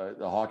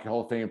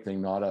Hall of Fame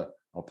thing, not a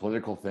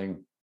political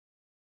thing.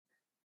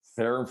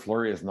 Thurin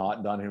Fleury has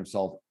not done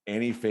himself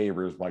any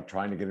favors by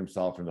trying to get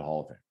himself in the Hall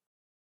of Fame.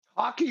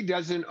 Hockey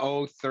doesn't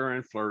owe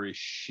Thurin Fleury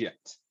shit.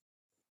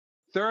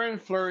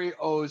 Thurin Fleury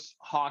owes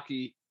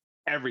hockey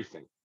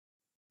everything.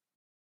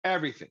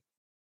 Everything.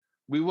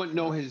 We wouldn't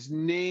know his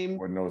name.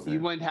 He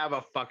wouldn't have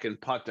a fucking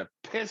pot to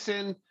piss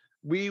in.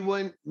 We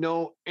wouldn't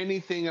know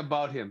anything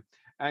about him.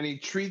 And he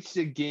treats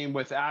the game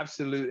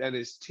and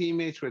his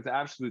teammates with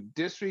absolute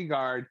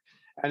disregard.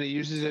 And he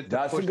uses it to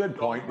That's a good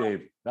point,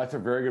 Dave. That's a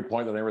very good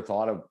point that I never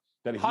thought of.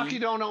 that Hockey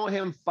don't owe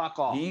him fuck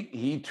all.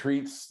 He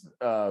treats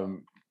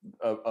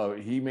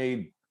he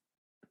made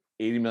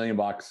 $80 million,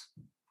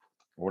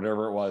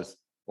 whatever it was,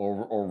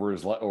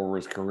 over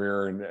his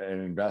career and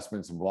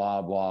investments and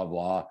blah blah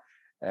blah.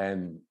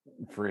 And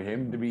for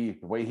him to be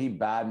the way he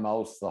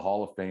badmouths the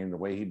Hall of Fame, the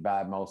way he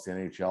badmouths the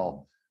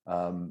NHL,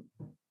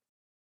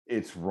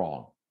 it's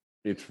wrong.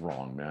 It's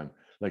wrong, man.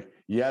 Like,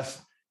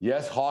 yes,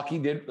 hockey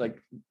did, like,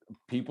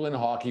 people in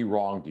hockey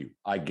wronged you.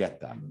 I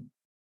get that.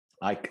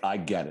 I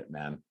get it,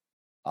 man.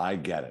 I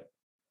get it.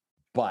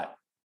 But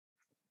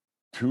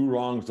two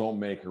wrongs don't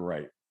make a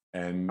right.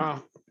 And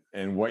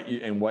what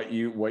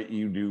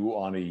you do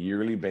on a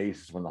yearly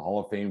basis when the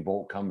Hall of Fame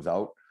vote comes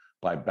out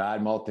by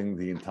bad-mouthing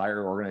the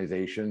entire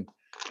organization,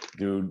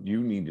 dude,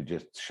 you need to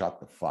just shut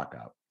the fuck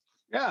up.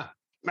 Yeah.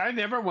 I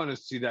never want to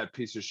see that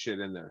piece of shit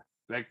in there.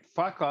 Like,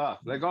 fuck off.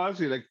 Like,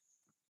 honestly, like,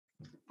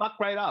 fuck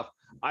right off.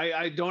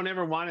 I don't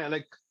ever want to,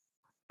 like,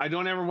 I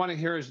don't ever want to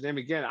hear his name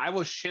again. I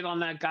will shit on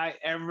that guy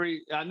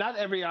not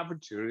every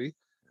opportunity.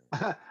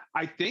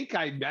 I think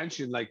I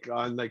mentioned, like,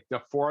 on like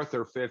the 4th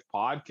or 5th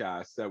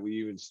podcast that we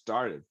even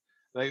started.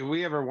 Like, if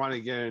we ever want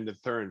to get into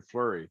Thur and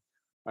Fleury,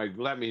 like,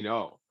 let me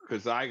know,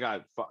 because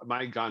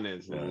my gun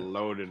is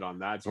loaded on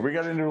that. So we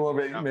got into a little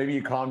bit. Maybe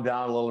you calm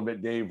down a little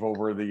bit, Dave,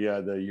 over the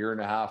year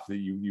and a half that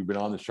you've been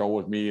on the show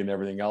with me and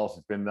everything else.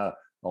 It's been a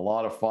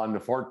lot of fun. The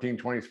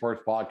 1420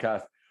 Sports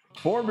Podcast.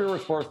 For Beer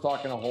with Sports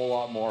Talk and a whole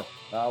lot more.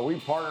 We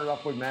partnered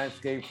up with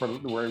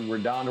Manscaped we're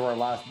down to our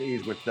last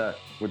days with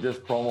this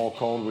promo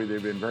code.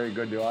 They've been very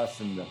good to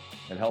us and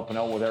helping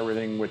out with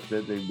everything.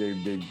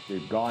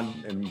 They've gone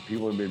and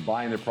people have been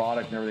buying the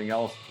product and everything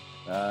else.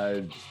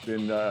 It's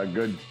been a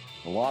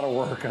lot of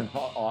work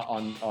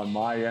on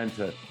my end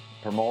to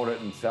promote it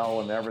and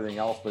sell and everything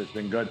else, but it's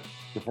been good.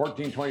 The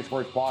 1420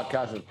 Sports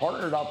Podcast has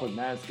partnered up with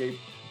Manscaped,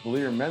 the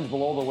leader in men's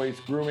below the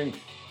waist grooming.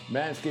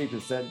 Manscaped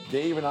has sent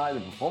Dave and I the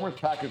Performance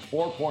Package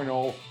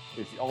 4.0.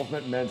 It's the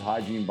ultimate men's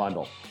hygiene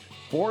bundle.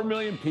 4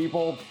 million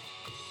people,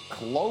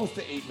 close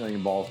to 8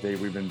 million balls,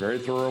 Dave. We've been very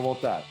thorough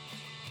about that.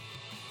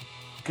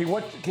 Okay,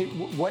 what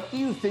do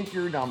you think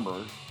your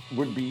number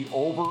would be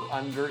over,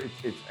 under?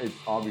 It's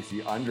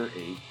obviously under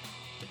 8.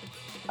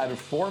 Out of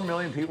 4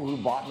 million people who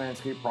bought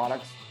Manscaped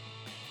products,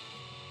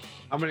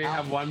 how many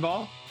have one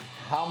ball?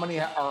 How many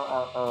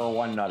are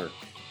one nutter?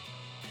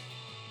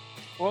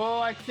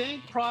 Well, I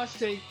think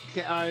prostate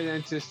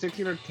and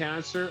testicular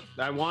cancer,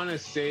 I want to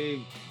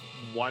say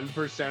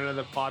 1% of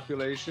the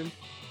population,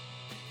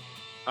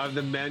 of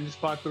the men's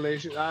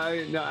population.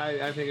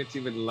 I think it's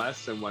even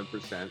less than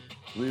 1%.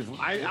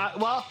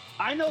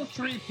 I know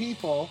 3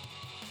 people,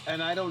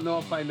 and I don't know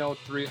if I know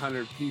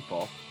 300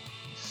 people.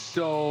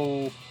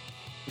 So,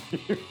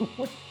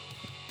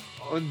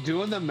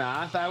 doing the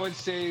math, I would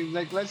say,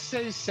 like, let's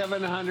say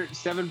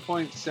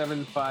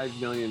 7.75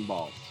 million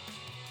balls.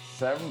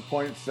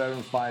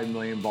 7.75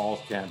 million balls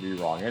can't be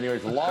wrong.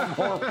 Anyways, the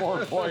Lawnmower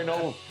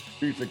 4.0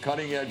 features a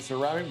cutting-edge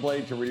ceramic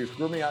blade to reduce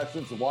grooming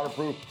accidents and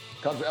waterproof.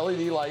 Comes with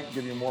LED light,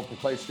 give you a more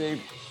precise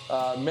shave.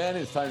 Men,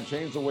 it's time to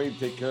change the way to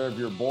take care of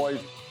your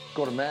boys.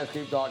 Go to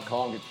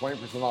manscaped.com, get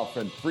 20% off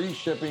and free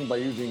shipping by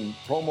using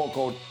promo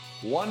code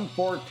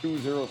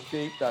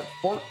 1420SCAPE. That's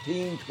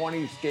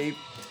 1420SCAPE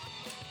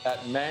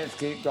at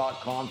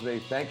manscaped.com today.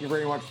 Thank you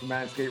very much to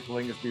Manscaped for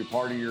letting us be a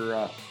part of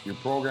your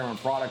program and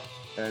product.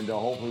 And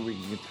hopefully we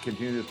can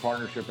continue this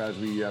partnership as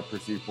we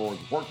proceed forward.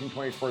 The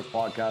 1420 Sports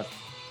Podcast,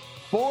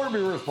 for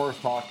Beer with Sports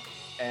Talk,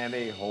 and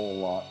a whole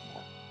lot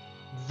more.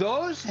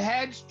 Those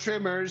head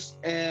trimmers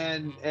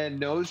and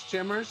nose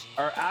trimmers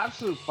are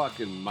absolute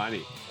fucking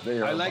money. They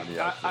are money.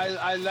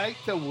 I like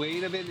the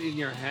weight of it in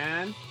your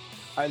hand.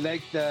 I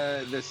like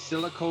the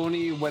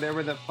silicone-y,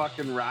 whatever the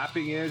fucking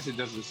wrapping is. It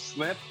doesn't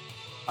slip.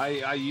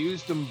 I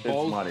used them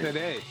both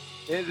today.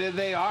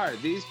 They are.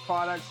 These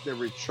products, they're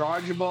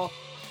rechargeable.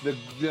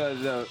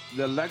 The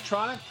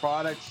electronic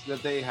products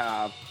that they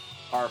have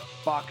are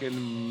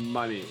fucking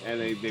money, and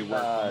they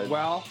work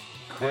well.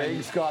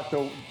 Craig got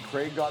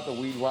the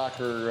Weed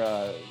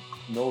Whacker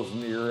nose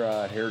and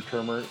ear hair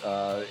trimmer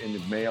in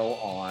the mail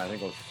on, I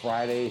think it was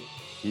Friday.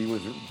 He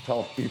was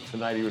telling me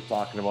tonight, he was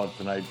talking about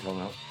tonight,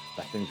 telling me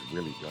that thing's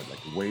really good, like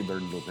way better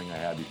than the thing I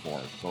had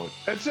before. So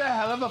it's a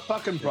hell of a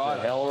fucking product.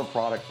 It's a hell of a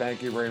product.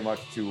 Thank you very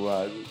much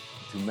to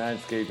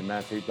Manscaped and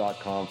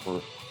Manscaped.com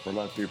for letting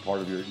us be a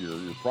part of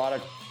your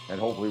product. And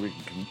hopefully we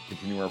can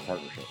continue our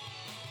partnership.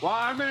 Well,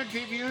 I'm going to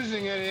keep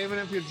using it even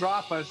if you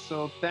drop us.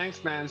 So thanks,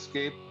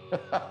 Manscaped.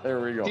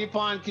 There we go. Keep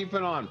on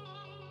keeping on.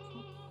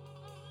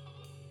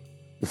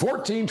 The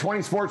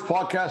 1420 Sports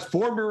Podcast,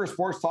 for Beer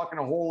Sports Talk and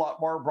a whole lot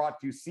more, brought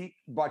to you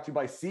by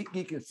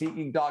SeatGeek and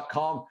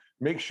SeatGeek.com.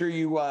 Make sure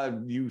you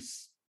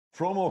use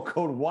promo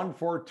code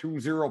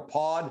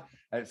 1420POD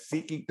at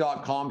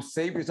SeatGeek.com.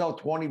 Save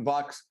yourself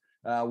 $20.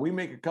 We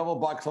make a couple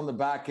bucks on the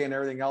back end,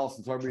 everything else,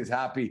 and so everybody's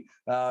happy.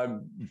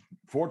 4th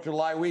of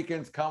July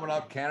weekend's coming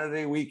up, Canada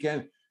Day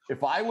weekend.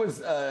 If I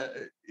was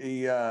a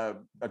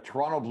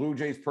Toronto Blue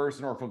Jays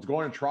person, or if I was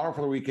going to Toronto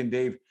for the weekend,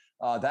 Dave,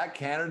 that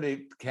Canada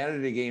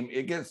Day game,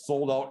 it gets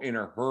sold out in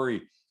a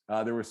hurry.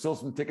 There were still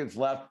some tickets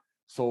left.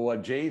 So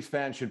Jays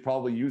fans should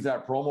probably use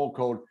that promo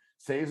code,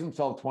 saves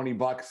himself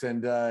 $20,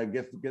 and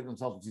get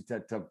themselves a seat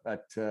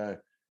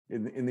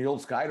in the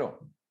old Skydome.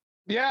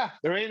 Yeah,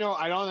 there ain't no.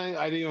 I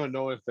don't even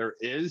know if there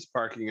is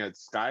parking at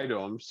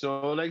Skydome.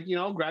 So,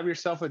 grab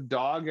yourself a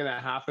dog and a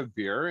half a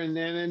beer, and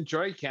then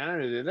enjoy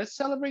Canada. Let's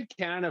celebrate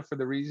Canada for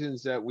the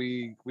reasons that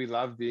we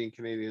love being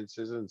Canadian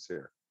citizens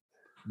here.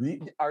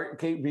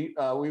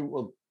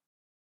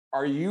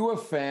 Are you a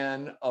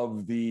fan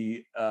of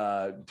the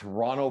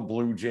Toronto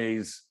Blue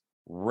Jays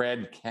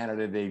red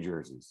Canada Day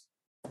jerseys?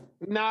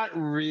 Not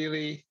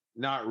really.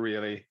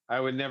 I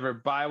would never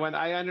buy one.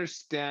 I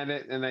understand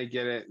it and I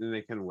get it, and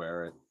they can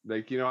wear it.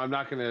 I'm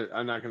not gonna.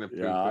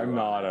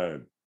 Yeah,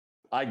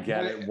 I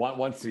get it.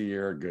 Once a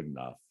year, good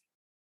enough.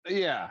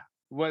 Yeah,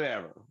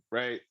 whatever.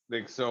 Right.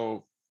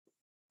 So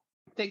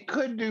they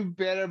could do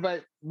better,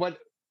 but once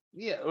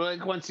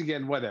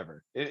again,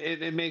 whatever.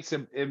 It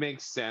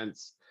makes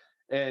sense.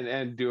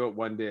 And do it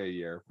one day a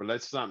year, but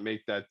let's not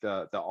make that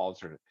the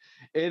alternate.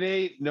 It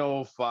ain't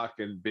no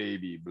fucking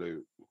baby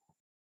blue.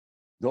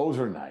 Those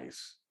are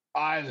nice.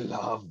 I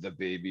love the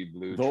baby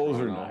blue. Those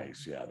Toronto. Are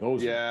nice.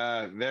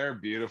 Yeah, they're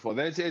beautiful.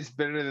 It's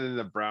better than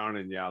the brown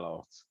and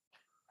yellow.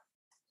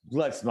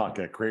 Let's not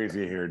get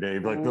crazy here,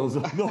 Dave. Those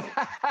the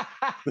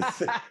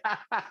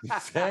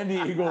San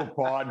Diego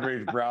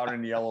Padres brown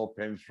and yellow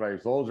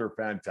pinstripes. Those are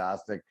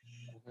fantastic.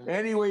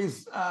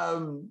 Anyways,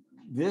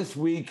 this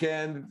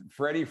weekend,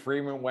 Freddie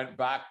Freeman went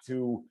back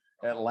to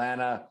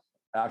Atlanta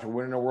after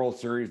winning a World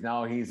Series.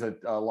 Now he's a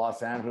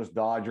Los Angeles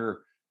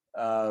Dodger.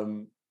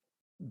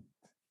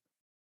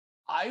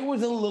 I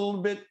was a little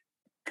bit,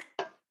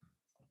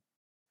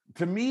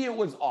 to me, it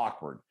was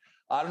awkward.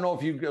 I don't know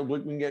if we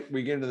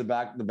get into the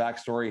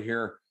backstory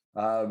here.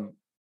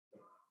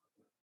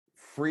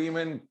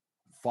 Freeman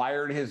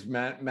fired his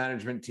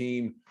management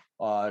team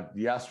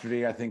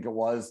yesterday, I think it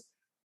was.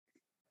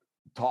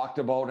 Talked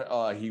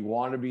about he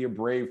wanted to be a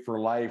Brave for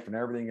life and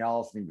everything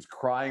else, and he was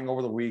crying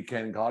over the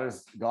weekend. Got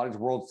his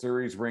World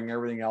Series ring,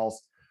 everything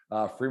else.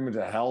 Freeman's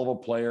a hell of a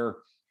player.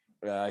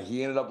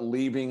 He ended up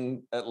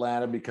leaving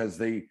Atlanta because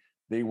they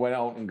went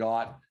out and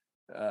got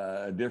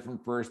a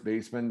different first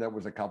baseman that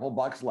was a couple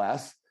bucks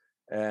less,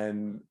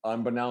 and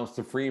unbeknownst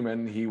to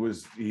Freeman, he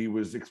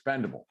was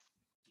expendable.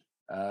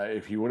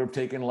 If he would have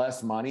taken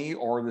less money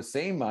or the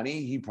same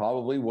money, he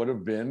probably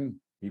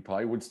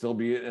would still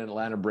be an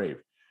Atlanta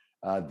Brave.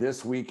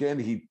 This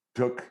weekend, he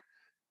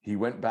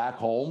went back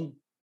home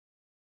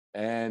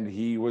and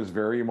he was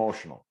very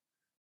emotional.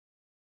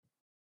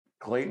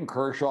 Clayton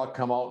Kershaw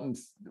come out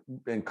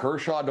and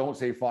Kershaw don't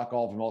say fuck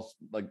all from us,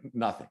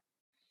 nothing.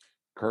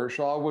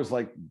 Kershaw was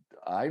like,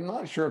 I'm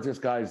not sure if this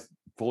guy's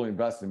fully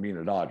invested in being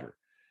a Dodger.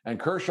 And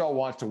Kershaw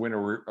wants to win a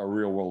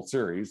real World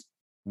Series,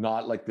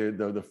 not like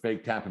the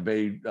fake Tampa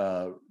Bay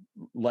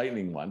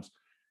Lightning ones.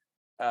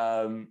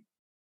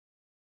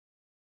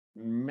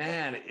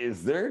 Man,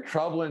 is there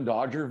trouble in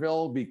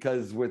Dodgerville?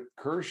 Because with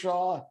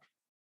Kershaw,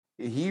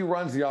 he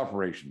runs the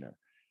operation there.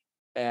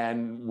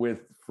 And with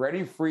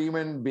Freddie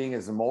Freeman being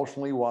as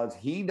emotional he was,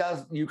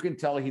 you can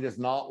tell he does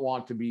not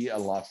want to be a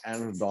Los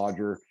Angeles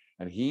Dodger,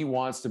 and he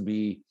wants to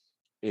be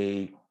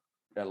a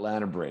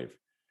Atlanta Brave.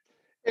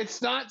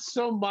 It's not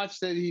so much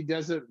that he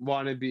doesn't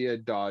want to be a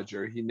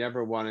Dodger. He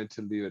never wanted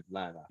to leave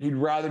Atlanta. He'd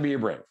rather be a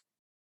Brave.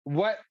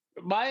 What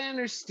my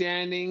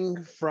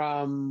understanding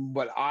from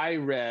what I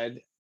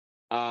read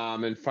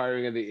and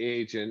firing of the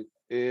agent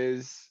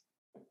is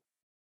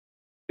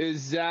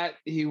that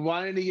he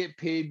wanted to get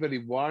paid, but he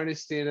wanted to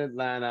stay in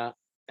Atlanta.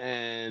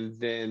 And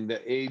then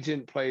the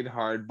agent played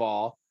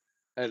hardball.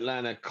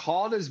 Atlanta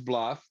called his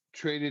bluff,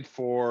 traded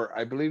for,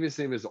 I believe his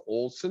name is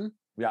Olsen.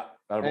 Yeah.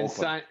 And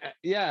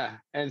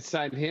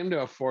signed him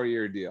to a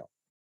 4-year deal.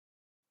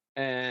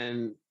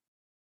 And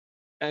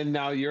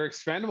now you're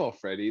expendable,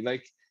 Freddie.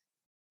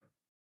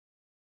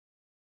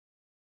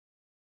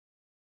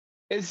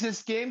 It's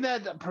this game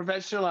that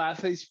professional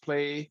athletes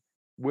play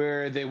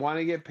where they want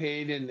to get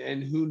paid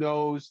and who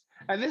knows.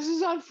 And this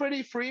is on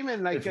Freddie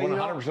Freeman. It's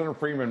 100% of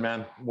Freeman,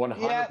 man.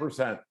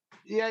 100%.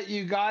 Yeah,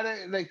 you got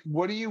to,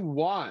 what do you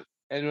want?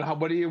 And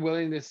what are you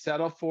willing to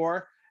settle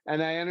for?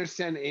 And I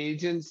understand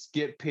agents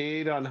get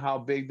paid on how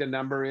big the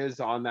number is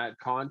on that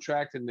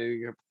contract, and they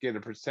get a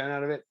percent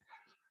out of it.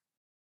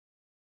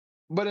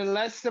 But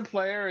unless the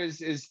player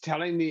is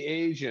telling the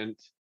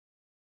agent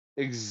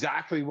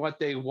exactly what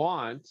they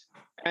want,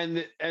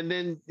 and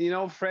then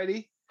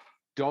Freddie,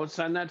 don't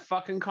sign that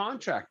fucking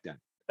contract then.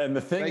 And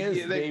the thing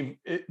is, Dave,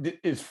 did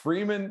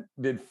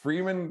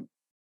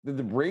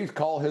the Braves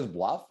call his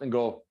bluff and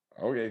go,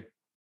 okay?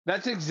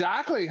 That's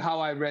exactly how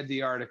I read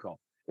the article.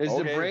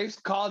 The Braves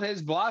called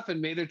his bluff and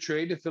made a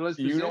trade to fill his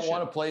position. You don't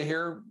want to play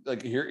here.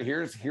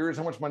 Here's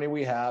how much money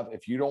we have.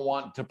 If you don't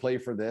want to play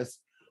for this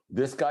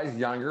guy's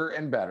younger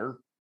and better.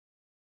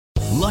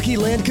 Lucky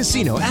Land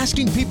Casino,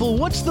 asking people,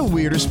 what's the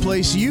weirdest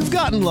place you've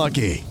gotten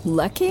lucky?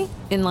 Lucky?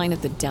 In line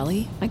at the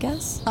deli, I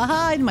guess?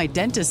 Aha, in my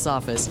dentist's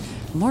office.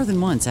 More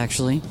than once,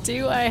 actually.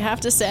 Do I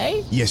have to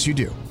say? Yes, you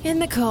do. In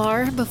the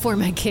car before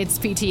my kids'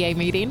 PTA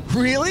meeting.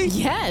 Really?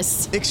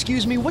 Yes.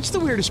 Excuse me, what's the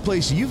weirdest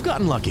place you've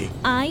gotten lucky?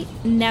 I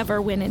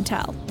never win and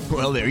tell.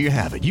 Well, there you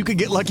have it. You can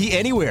get lucky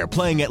anywhere,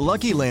 playing at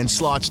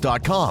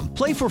LuckyLandSlots.com.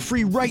 Play for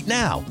free right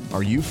now.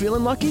 Are you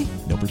feeling lucky?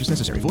 No purchase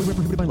necessary. Void where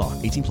prohibited by law.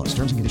 18 plus.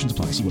 Terms and conditions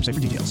apply. See website for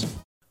details.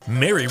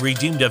 Mary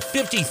redeemed a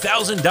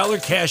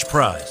 $50,000 cash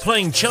prize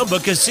playing Chumba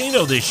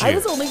Casino this year. I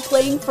was only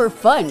playing for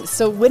fun,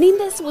 so winning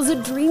this was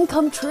a dream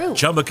come true.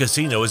 Chumba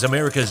Casino is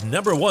America's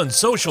 #1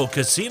 social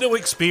casino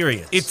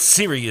experience. It's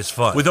serious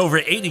fun. With over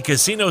 80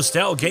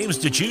 casino-style games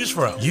to choose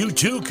from, you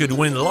too could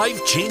win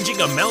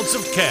life-changing amounts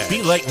of cash.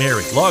 Be like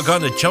Mary. Log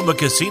on to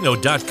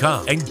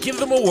ChumbaCasino.com and give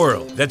them a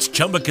whirl. That's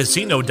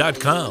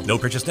ChumbaCasino.com. No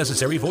purchase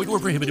necessary. Void where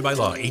prohibited by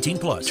law. 18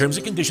 plus. Terms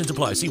and conditions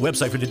apply. See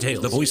website for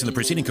details. The voice in the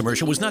preceding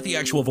commercial was not the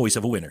actual voice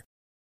of a winner.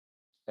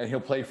 And he'll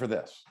play for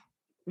this.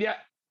 Yeah.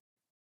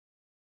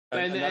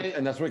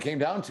 And that's what it came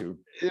down to.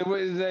 It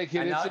was like,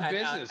 it's a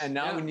business. And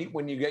now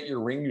when you get your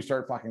ring, you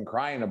start fucking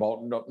crying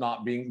about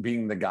not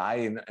being the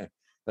guy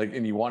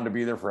and you want to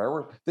be there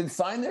forever. Then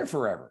sign there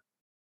forever.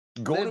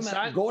 Go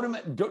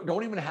to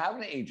don't even have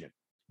an agent.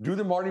 Do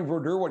the Marty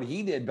Brodeur what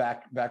he did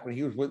back when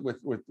he was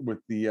with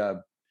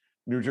the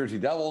New Jersey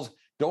Devils.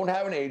 Don't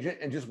have an agent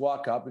and just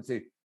walk up and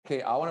say,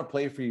 "Okay, I want to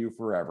play for you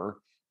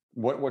forever.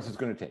 What's this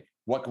going to take?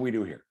 What can we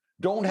do here?"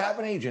 Don't have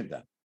an agent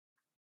then.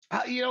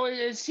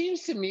 It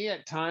seems to me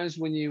at times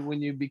when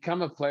you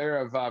become a player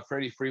of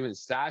Freddie Freeman's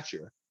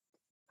stature,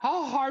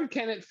 how hard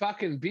can it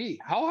fucking be?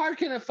 How hard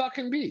can it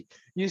fucking be?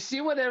 You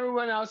see what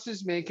everyone else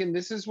is making.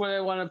 This is what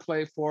I want to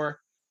play for.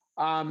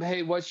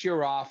 Hey, what's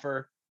your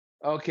offer?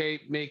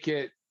 Okay, make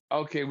it.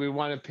 Okay, we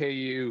want to pay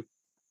you.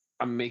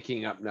 I'm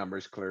making up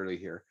numbers clearly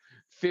here.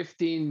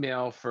 15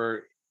 mil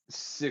for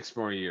 6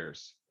 more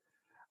years.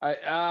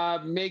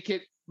 Make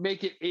it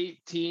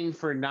 18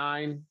 for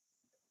 9.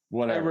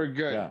 Whatever.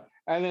 Good. Yeah.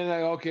 And then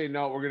okay,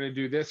 no, we're gonna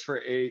do this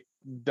for 8.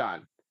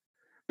 Done.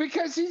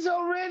 Because he's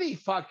already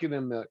fucking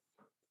a million.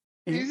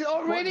 He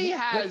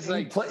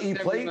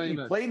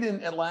played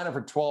in Atlanta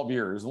for 12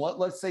 years.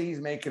 Let's say he's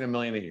making $1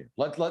 million a year.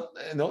 That's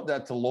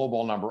a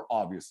lowball number,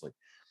 obviously.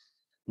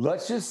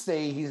 Let's just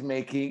say he's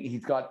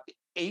got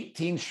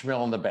 18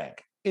 schmil in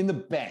the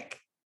bank,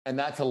 and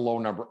that's a low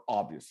number,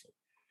 obviously.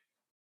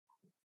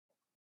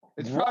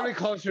 It's probably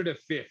closer to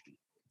 50.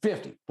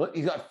 50. But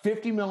he's got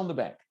 50 mil in the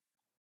bank.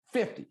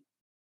 50.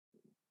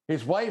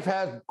 His wife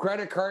has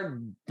credit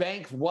card,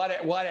 banks,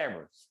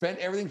 whatever. Spent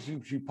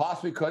everything she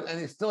possibly could, and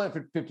they still have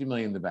 50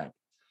 million in the bank.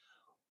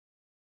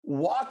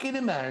 Walk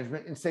into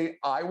management and say,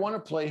 "I want to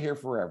play here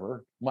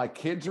forever. My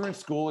kids are in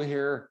school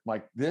here.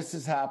 This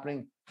is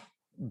happening."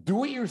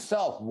 Do it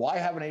yourself. Why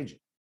have an agent?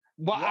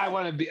 Well, I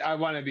want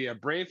to be a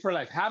Brave for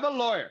life. Have a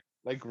lawyer.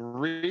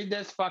 Read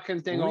this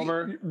fucking thing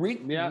over.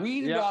 Read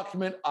the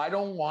document. I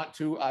don't want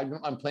to.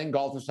 I'm playing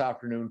golf this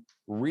afternoon.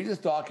 Read this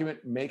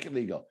document. Make it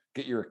legal.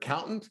 Get your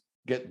accountant.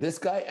 Get this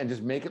guy and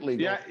just make it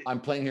legal. Yeah.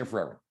 I'm playing here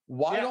forever.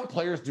 Why don't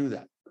players do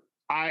that?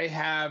 I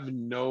have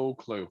no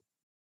clue.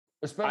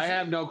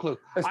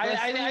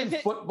 Especially in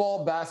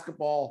football,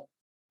 basketball,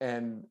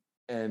 and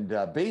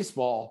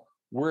baseball,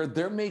 where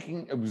they're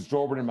making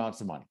exorbitant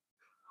amounts of money.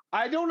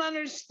 I don't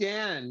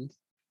understand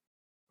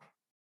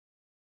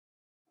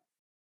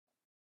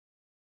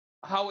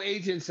how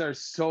agents are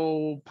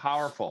so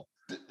powerful.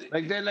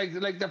 Like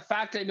the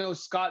fact I know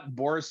Scott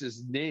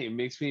Boris's name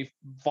makes me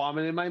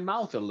vomit in my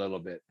mouth a little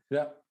bit.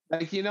 Yeah.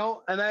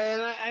 And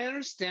I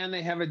understand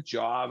they have a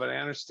job, and I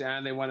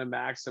understand they want to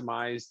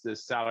maximize the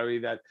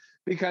salary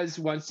because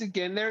once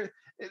again, they're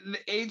the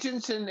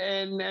agents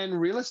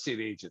and real estate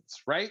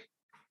agents, right?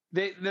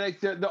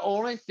 The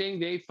only thing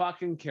they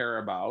fucking care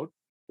about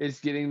is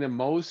getting the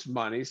most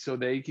money so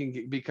they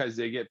can because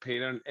they get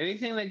paid on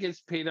anything that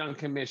gets paid on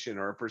commission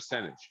or a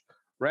percentage.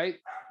 Right?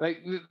 They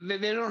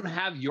don't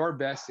have your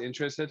best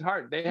interest at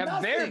heart. They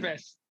have their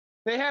best.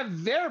 They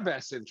have their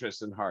best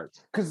interest in heart.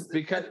 Because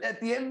at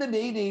the end of the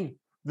day, Dave,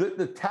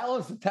 the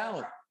talent's the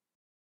talent.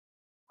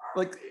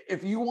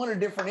 If you want a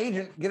different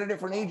agent, get a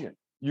different agent.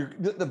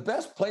 The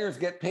best players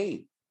get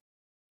paid,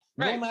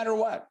 right.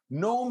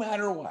 No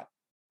matter what.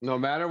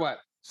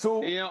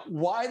 So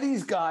why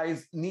these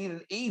guys need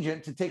an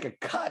agent to take a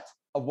cut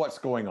of what's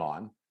going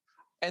on?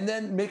 And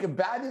then make a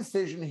bad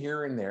decision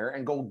here and there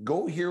and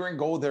go here and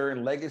go there,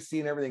 and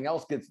legacy and everything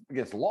else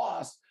gets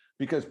lost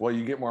because,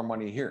 you get more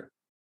money here.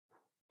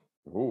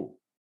 Ooh.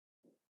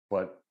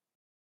 But,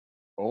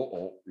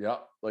 yeah,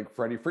 like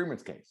Freddie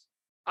Freeman's case.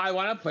 I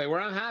want to play where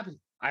I'm happy.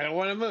 I don't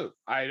want to move.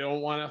 I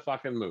don't want to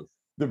fucking move.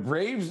 The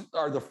Braves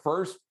are the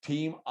first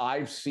team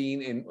I've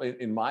seen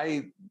in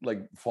my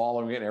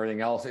following it and everything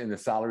else in the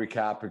salary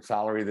cap and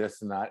salary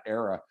this and that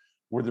era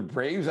where the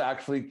Braves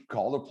actually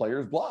called the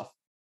players bluff.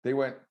 They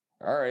went,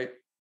 "All right,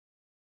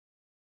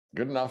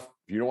 good enough.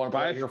 If you don't want to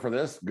play here for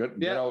this, good.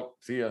 Get out.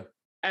 See ya."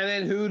 And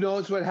then who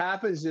knows what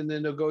happens in the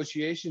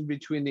negotiation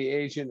between the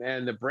agent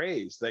and the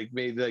Braves?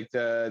 Maybe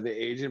the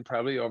agent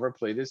probably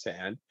overplayed his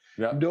hand,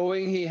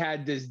 knowing he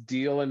had this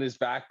deal in his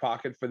back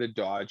pocket for the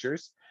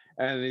Dodgers.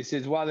 And they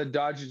said, well, the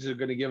Dodgers are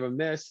going to give him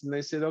this. And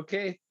they said,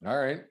 okay. All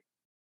right.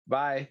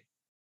 Bye.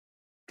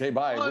 Okay,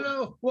 bye.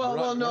 Oh,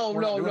 no.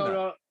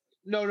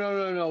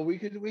 No. We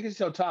can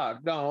still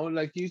talk. No,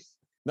 like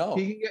No.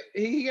 He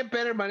can get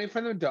better money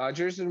from the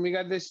Dodgers, and we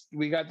got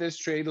this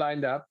trade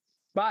lined up.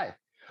 Bye.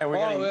 And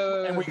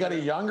we got a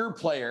younger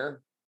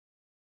player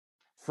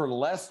for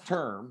less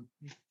term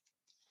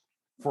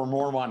for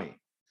more money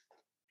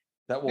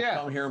that will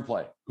come here and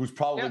play, who's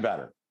probably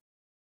better.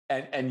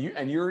 And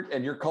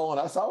you're calling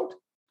us out?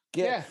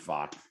 Get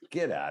fucked.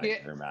 Get out of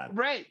here, man.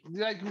 Right.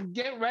 Like,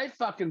 get right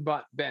fucking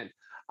bent.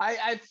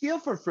 I feel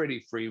for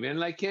Freddie Freeman.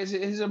 Like,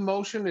 his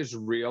emotion is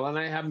real, and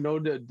I have no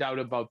doubt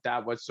about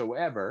that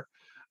whatsoever.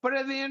 But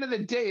at the end of the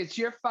day, it's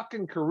your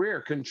fucking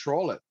career.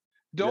 Control it.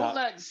 Don't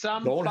let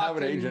don't have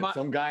an agent,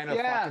 some guy in a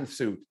fucking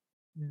suit.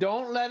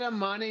 Don't let a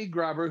money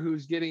grubber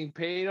who's getting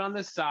paid on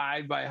the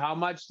side by how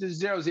much the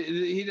zeros.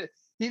 He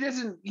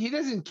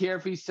doesn't care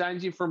if he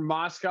signs you for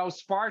Moscow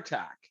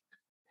Spartak.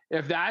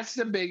 If that's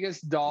the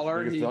biggest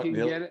dollar he can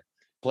get it.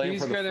 Playing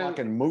for the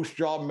fucking Moose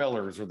Jaw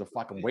Millers or the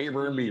fucking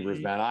Weyburn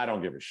Beavers, man. I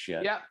don't give a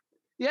shit.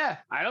 Yeah.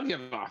 I don't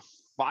give a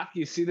fuck.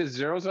 You see the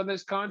zeros on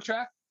this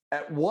contract?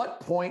 At what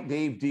point,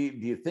 Dave, do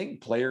you think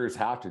players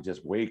have to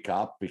just wake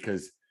up?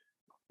 Because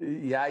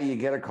you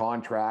get a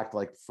contract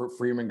like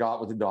Freeman got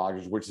with the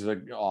Dodgers, which is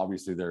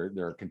obviously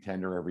they're a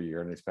contender every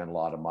year and they spend a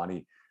lot of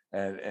money.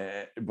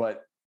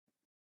 But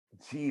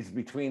geez,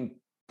 between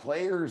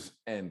players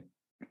and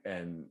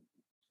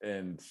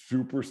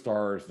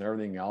superstars and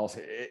everything else,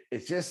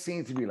 it just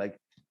seems to be like,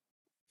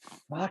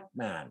 fuck,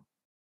 man.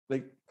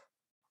 Like,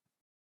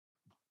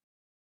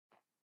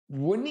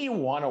 wouldn't you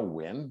want to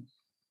win?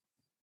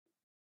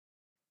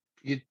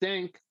 You'd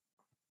think,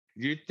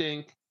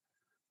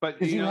 but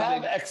you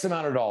have X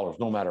amount of dollars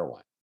no matter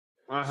what.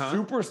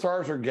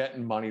 Superstars are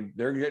getting money;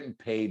 they're getting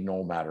paid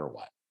no matter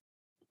what.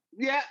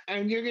 Yeah,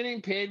 and you're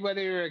getting paid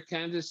whether you're a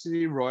Kansas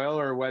City Royal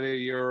or whether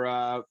you're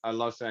a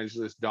Los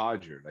Angeles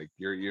Dodger. Like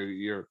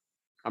you're.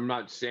 I'm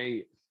not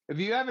saying if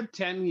you have a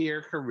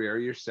 10-year career,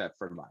 you're set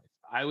for life.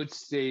 I would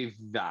save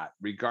that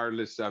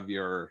regardless of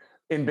your.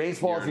 In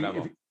baseball,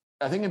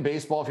 I think in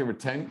baseball, if you have a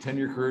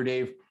 10-year career,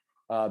 Dave.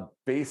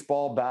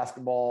 Baseball,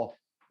 basketball,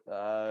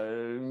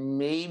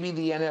 maybe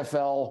the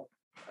NFL.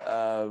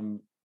 A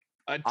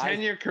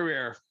 10-year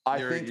career.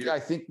 I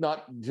think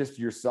not just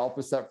yourself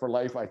is set for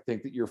life. I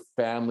think that your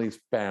family's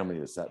family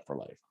is set for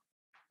life.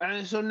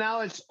 And so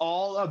now it's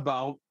all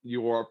about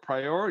your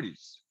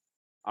priorities.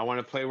 I want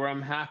to play where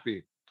I'm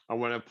happy. I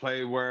want to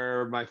play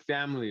where my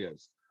family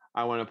is.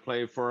 I want to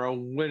play for a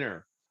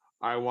winner.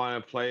 I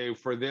want to play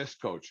for this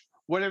coach.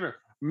 Whatever.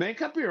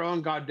 Make up your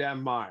own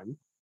goddamn mind.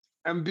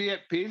 And be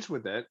at peace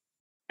with it.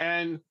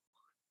 And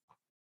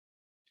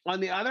on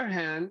the other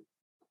hand,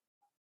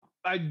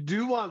 I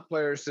do want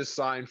players to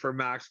sign for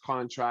max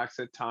contracts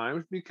at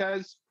times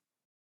because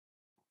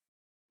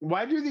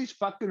why do these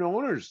fucking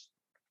owners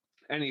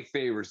any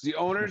favors? The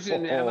owners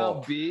in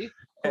MLB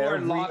who are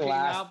locking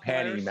out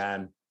penny, players,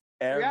 man.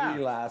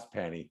 Every last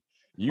penny.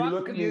 You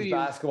look at these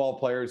basketball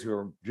players who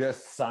are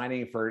just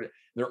signing for.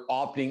 They're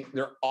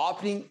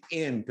opting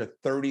in to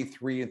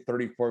 $33 and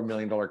 $34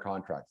 million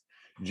contracts.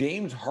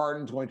 James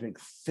Harden's going to make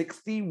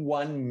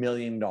 $61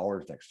 million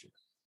next year.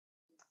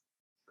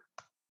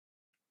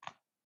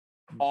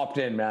 Opt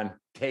in, man.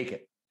 Take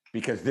it.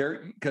 Because at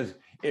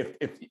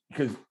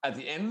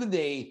the end of the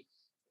day,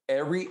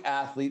 every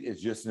athlete is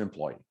just an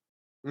employee.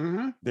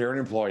 Mm-hmm. They're an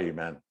employee,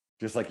 man.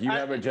 Just like you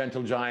have a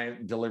Gentle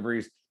Giant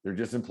deliveries, they're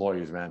just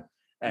employees, man.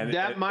 And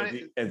at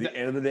the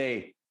end of the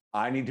day,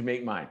 I need to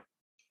make mine.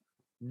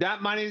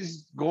 That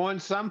money's going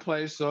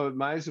someplace, so it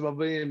might as well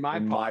be in my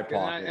pocket.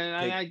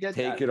 I get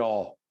that. Take it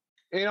all.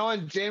 You know,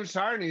 and James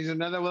Harden, he's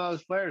another one of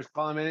those players.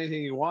 Call him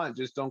anything you want,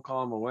 just don't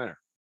call him a winner.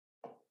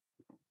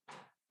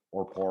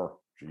 Or poor.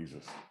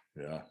 Jesus.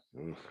 Yeah.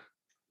 Ugh.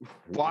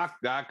 Fuck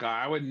that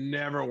guy. I would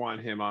never want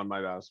him on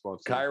my basketball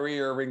team. Kyrie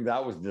Irving,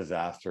 that was a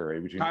disaster.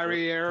 Right? Between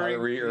Kyrie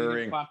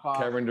Irving,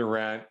 Kevin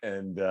Durant,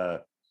 and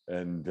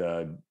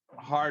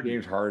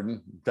James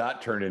Harden,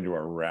 that turned into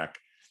a wreck.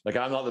 Like,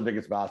 I'm not the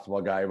biggest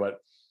basketball guy, but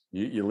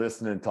you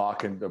listen and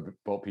talking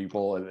about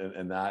people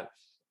and that.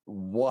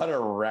 What a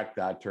wreck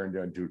that turned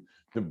into.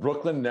 The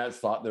Brooklyn Nets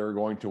thought they were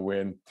going to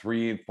win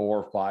 3,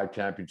 4, 5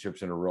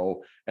 championships in a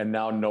row, and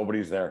now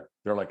nobody's there.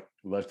 They're like,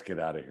 let's get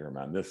out of here,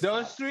 man.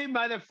 Those three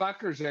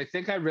motherfuckers, I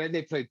think I read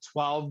they played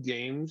 12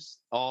 games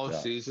all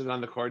season on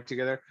the court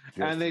together,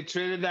 and they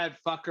traded that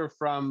fucker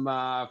from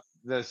the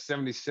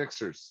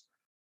 76ers.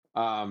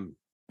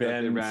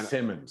 Ben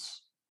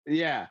Simmons.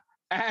 Yeah.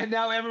 And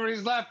now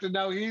everybody's left, and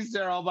now he's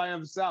there all by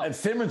himself. And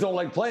Simmons don't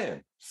like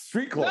playing.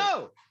 Street clothes.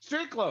 No,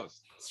 street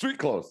clothes. Street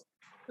clothes.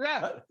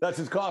 Yeah. That's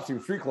his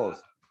costume, street clothes.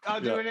 I'll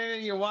do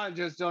anything you want,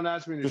 just don't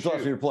ask me to shoot. Just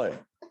ask me to play.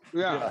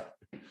 Yeah.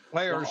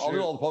 Play or shoot. I'll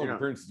do all the public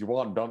appearances you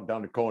want,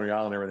 down to Coney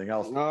Island and everything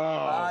else.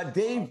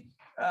 Dave,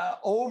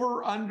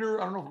 over, under,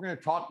 I don't know if we're going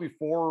to talk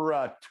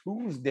before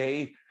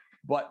Tuesday,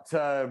 but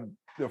the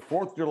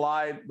 4th of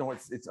July, no,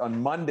 it's on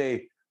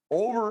Monday.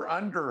 Over,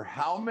 under,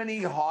 how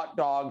many hot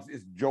dogs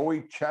is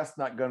Joey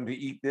Chestnut going to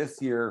eat this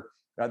year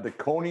at the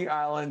Coney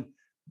Island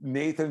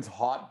Nathan's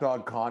hot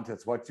dog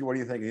contest. What do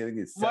you think? You think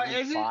it's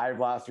 75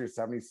 last year,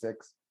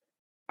 76?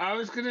 I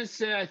was gonna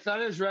say I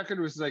thought his record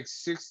was like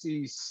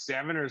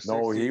 67 or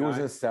 69. No, he was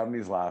in his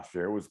 70s last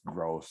year. It was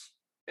gross.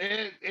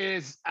 It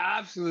is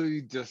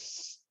absolutely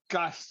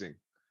disgusting.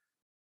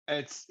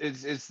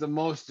 It's the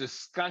most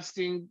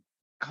disgusting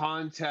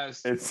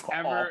contest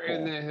ever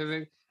in the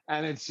history,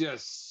 and it's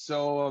just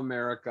so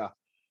America.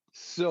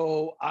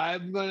 So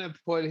I'm gonna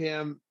put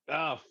him.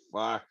 Oh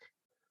fuck!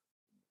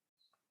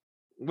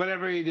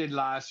 Whatever he did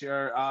last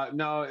year.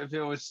 No, if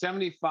it was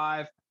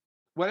 75,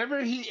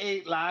 whatever he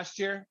ate last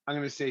year, I'm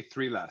gonna say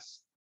 3 less.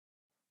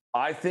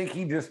 I think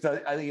he just does.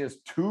 I think he has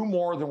 2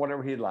 more than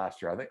whatever he had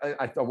last year.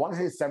 I want to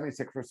say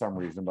 76 for some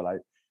reason, but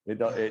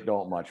it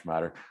don't much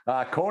matter.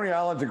 Coney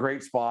Island's a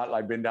great spot.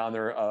 I've been down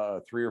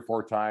there 3 or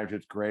 4 times.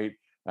 It's great.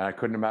 I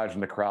couldn't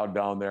imagine the crowd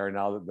down there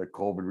now that the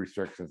COVID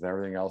restrictions and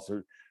everything else.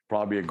 Would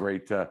probably be a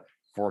great 4th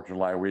of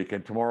July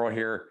weekend. Tomorrow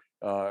here,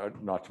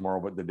 not tomorrow,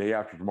 but the day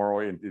after tomorrow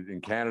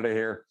in Canada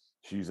here.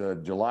 She's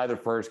July the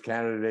 1st,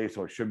 Canada Day,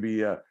 so it should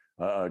be a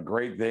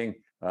great thing.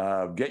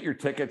 Get your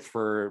tickets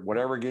for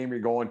whatever game you're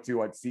going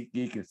to at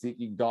SeatGeek and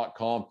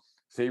SeatGeek.com.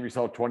 Save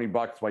yourself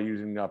 $20 by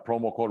using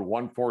promo code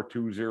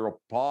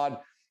 1420POD.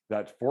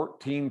 That's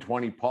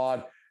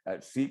 1420POD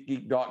at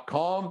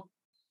SeatGeek.com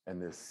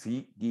and the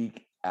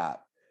SeatGeek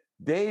app.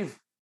 Dave,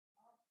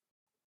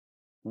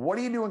 what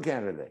do you do in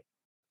Canada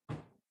Day?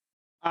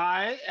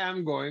 I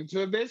am going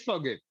to a baseball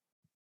game.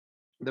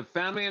 The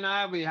family and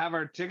I, we have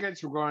our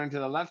tickets. We're going to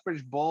the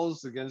Lethbridge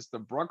Bulls against the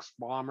Brooks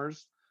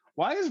Bombers.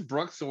 Why is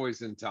Brooks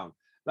always in town?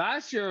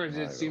 Last year,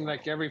 it seemed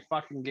like every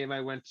fucking game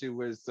I went to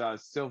was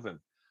Sylvan.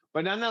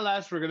 But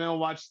nonetheless, we're going to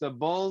watch the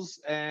Bulls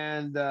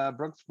and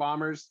Brooks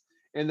Bombers.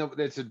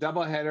 It's a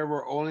doubleheader.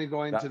 We're only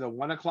going to the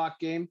 1 o'clock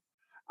game.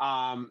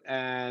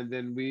 And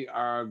then we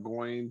are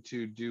going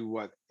to do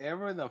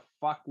whatever the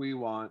fuck we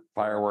want.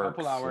 Fireworks, a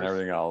couple hours. And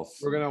everything else.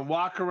 We're going to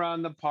walk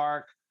around the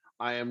park.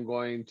 I am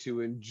going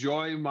to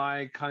enjoy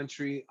my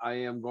country. I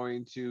am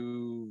going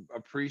to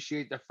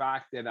appreciate the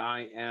fact that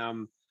I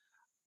am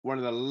one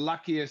of the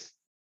luckiest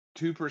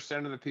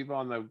 2% of the people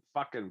on the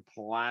fucking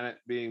planet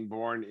being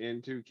born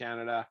into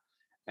Canada.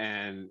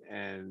 And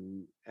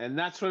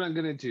that's what I'm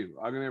going to do.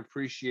 I'm going to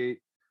appreciate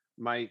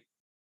my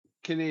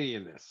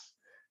Canadianness.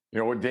 You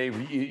know what,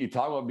 Dave, you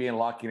talk about being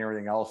lucky and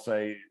everything else.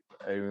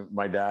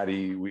 My dad,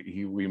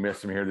 we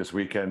missed him here this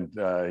weekend.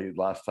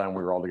 Last time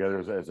we were all together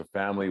as a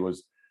family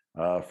was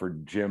for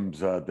Jim's,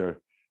 the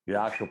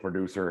actual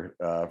producer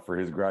for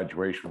his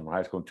graduation from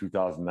high school in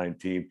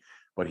 2019.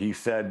 But he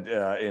said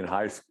in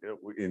high school,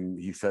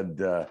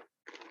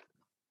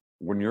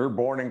 when you're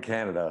born in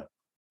Canada,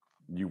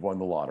 you won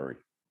the lottery.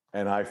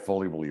 And I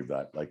fully believe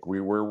that. Like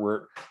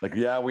we're like,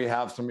 yeah, we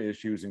have some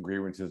issues and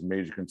grievances,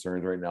 major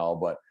concerns right now,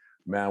 but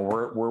man,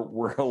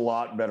 we're a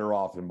lot better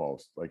off than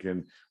most. Like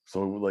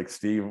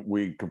Steve,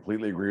 we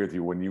completely agree with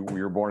you. When you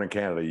were born in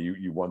Canada,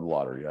 you won the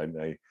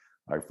lottery.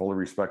 I fully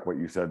respect what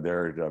you said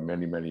there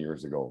many, many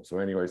years ago. So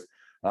anyways,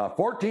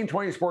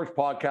 1420 Sports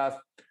Podcast,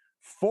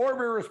 4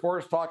 Beer with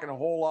Sports, talking a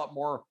whole lot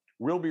more.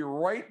 We'll be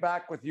right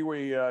back with you.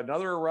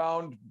 Another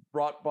round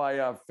brought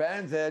by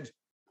Fans Edge.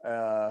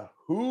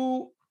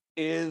 Who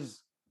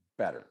is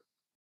better?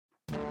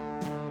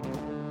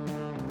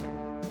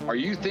 Are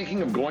you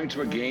thinking of going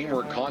to a game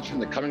or a concert in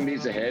the coming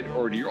days ahead,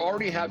 or do you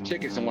already have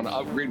tickets and want to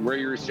upgrade where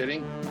you're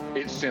sitting?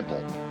 It's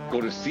simple.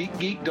 Go to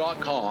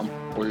SeatGeek.com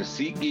or the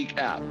SeatGeek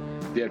app.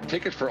 They have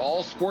tickets for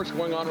all sports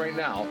going on right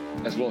now,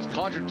 as well as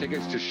concert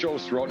tickets to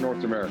shows throughout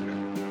North America.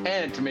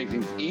 And to make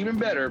things even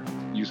better,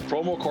 use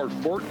promo code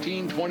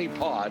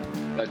 1420POD,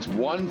 that's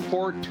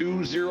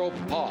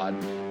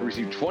 1420POD, and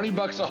receive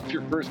 $20 off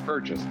your first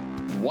purchase.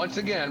 Once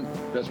again,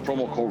 that's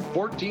promo code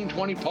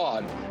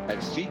 1420POD at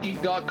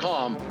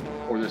SeatGeek.com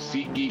or the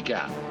SeatGeek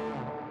app.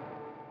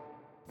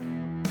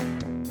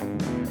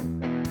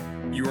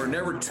 You are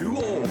never too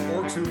old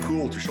or too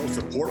cool to show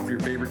support for your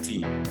favorite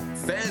team.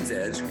 Fans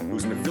Edge,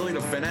 who's an affiliate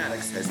of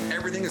Fanatics, has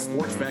everything a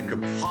sports fan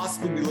could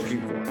possibly be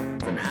looking for.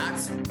 From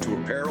hats to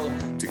apparel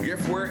to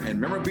giftware and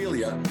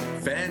memorabilia,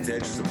 Fans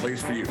Edge is the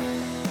place for you.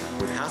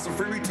 With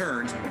hassle-free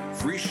returns,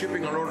 free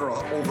shipping on order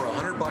over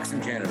 $100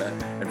 in Canada,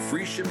 and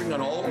free shipping on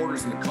all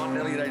orders in the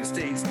continental United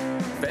States,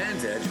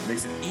 Fans Edge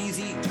makes it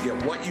easy to get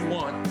what you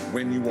want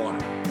when you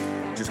want it.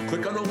 Just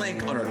click on the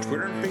link on our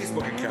Twitter and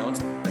Facebook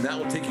accounts, and that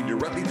will take you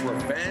directly to our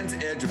Fans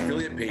Edge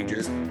affiliate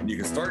pages, and you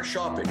can start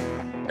shopping.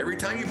 Every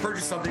time you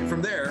purchase something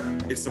from there,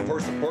 it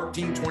supports the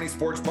 1420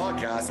 Sports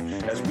Podcast,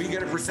 as we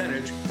get a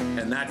percentage,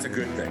 and that's a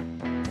good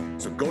thing.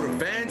 So go to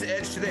Fans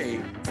Edge today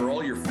for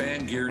all your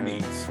fan gear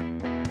needs.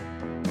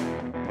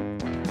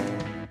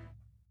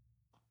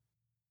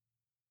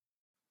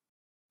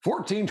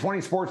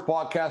 $14.20 Sports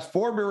Podcast,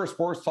 4 Beer with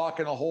Sports,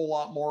 talking a whole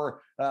lot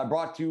more.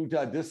 Brought to you,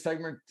 this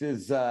segment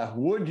is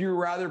Would You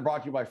Rather,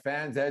 brought to you by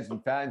Fans Edge and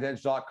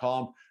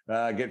fansedge.com.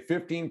 Get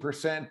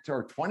 15%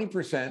 or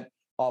 20%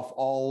 off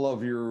all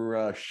of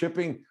your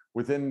shipping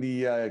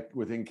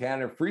within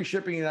Canada. Free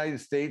shipping in the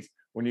United States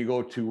when you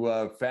go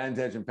to Fans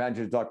Edge and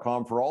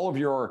fansedge.com for all of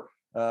your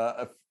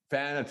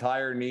fan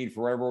attire need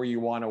for wherever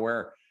you want to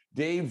wear.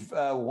 Dave,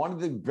 one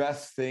of the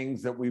best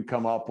things that we've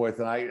come up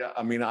with, and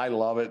I mean, I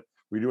love it.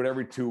 We do it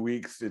every 2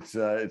 weeks. It's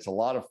a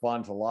lot of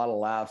fun. It's a lot of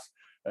laughs.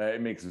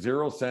 It makes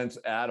zero sense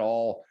at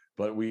all,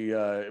 but we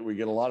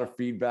get a lot of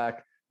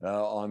feedback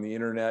on the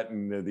internet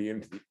and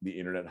the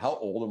internet. How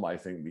old am I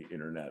saying the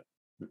internet?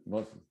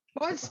 Well,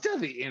 it's still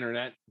the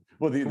internet.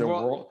 Well, the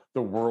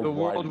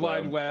World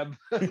Wide Web.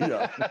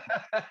 Yeah,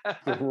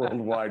 the World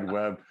Wide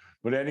Web.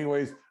 But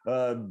anyways,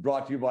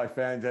 brought to you by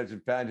Fans Edge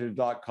and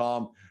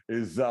fansedge.com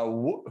is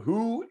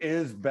who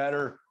is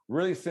better?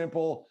 Really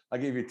simple. I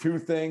gave you two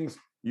things.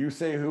 You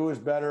say who is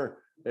better.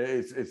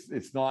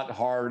 It's not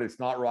hard. It's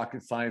not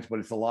rocket science, but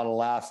it's a lot of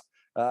laughs.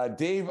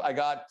 Dave, I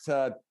got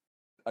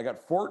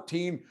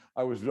 14.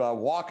 I was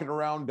walking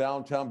around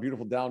downtown,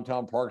 beautiful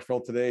downtown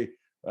Parksville today.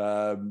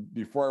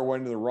 Before I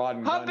went to the Rod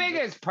and How Gun. big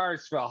is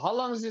Parksville? How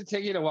long does it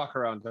take you to walk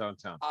around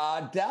downtown?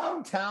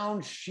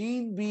 Downtown,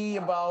 she'd be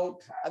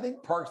about, I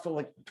think Parksville,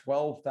 like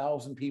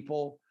 12,000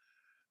 people.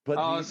 But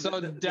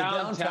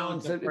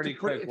downtown's a pretty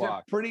quick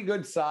walk. It's a pretty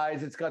good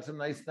size. It's got some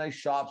nice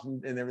shops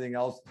and everything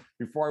else.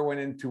 Before I went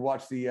in to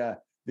watch the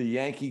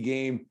Yankee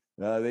game,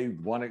 they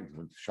won it.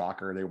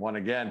 Shocker, they won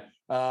again.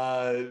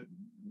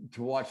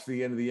 To watch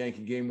the end of the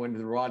Yankee game, went to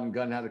the Rod and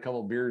Gun, had a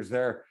couple of beers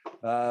there,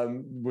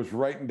 was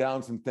writing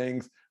down some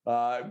things.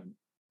 I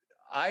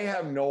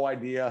have no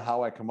idea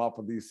how I come up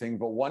with these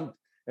things, and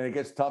it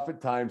gets tough at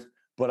times,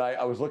 but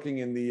I was looking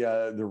in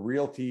the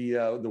realty,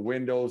 the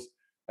windows,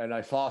 and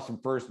I saw some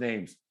first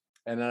names.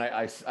 And then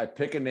I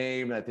pick a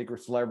name, and I think we're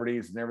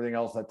celebrities and everything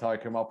else. That's how I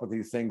come up with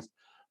these things.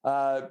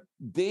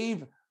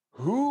 Dave,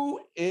 who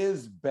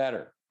is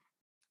better?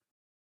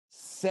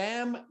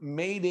 Sam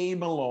Mayday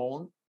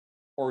Malone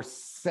or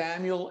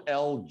Samuel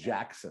L.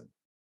 Jackson?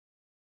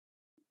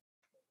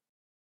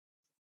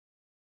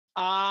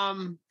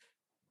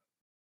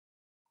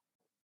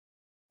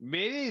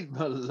 Mayday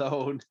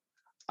Malone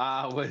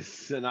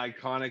was an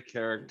iconic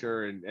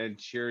character, and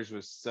Cheers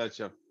was such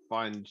a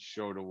fun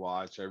show to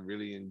watch. I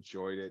really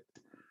enjoyed it.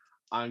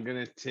 I'm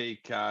gonna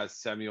take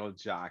Samuel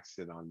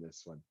Jackson on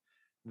this one.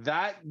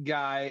 That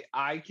guy,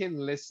 I can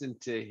listen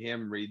to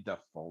him read the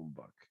phone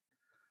book.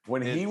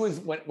 When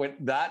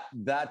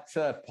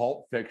that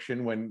Pulp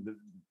Fiction,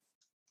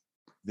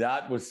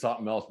 that was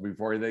something else.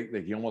 Before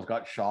he almost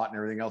got shot and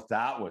everything else,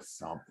 that was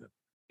something.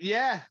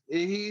 Yeah,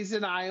 he's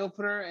an eye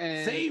opener.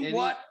 And say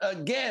what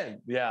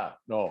again? Yeah,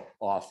 no,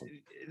 awesome.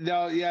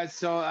 No, yeah.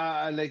 So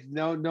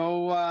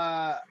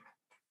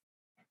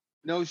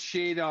no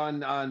shade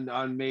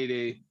on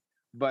Mayday,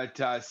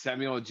 but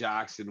Samuel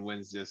Jackson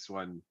wins this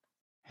one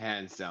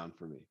hands down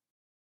for me.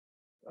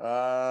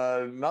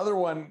 Another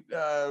one.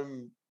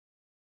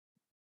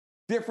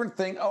 Different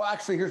thing. Oh,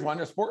 actually, here's one.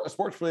 A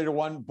sports related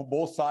one.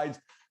 Both sides.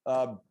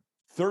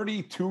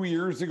 32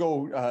 years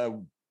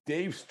ago,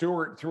 Dave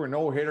Stewart threw a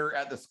no-hitter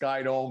at the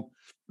Sky Dome,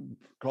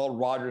 called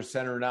Rogers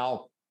Center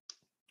now,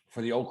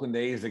 for the Oakland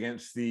A's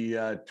against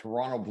the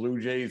Toronto Blue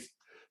Jays.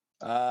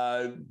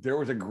 There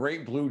was a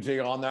great Blue Jay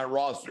on that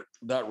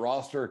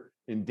roster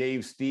in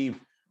Dave Steve.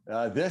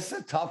 This is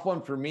a tough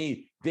one for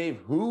me. Dave,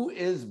 who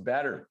is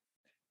better?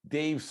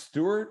 Dave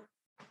Stewart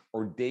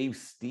or Dave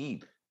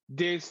Steve?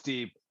 Dave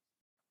Steve.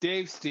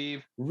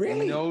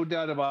 Really? No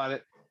doubt about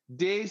it.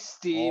 Dave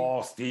Steve.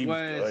 Oh, Steve's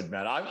good,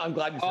 man. I'm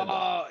glad you said that.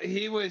 Oh,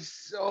 he was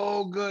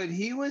so good.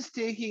 He was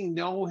taking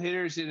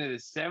no-hitters into the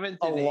seventh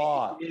and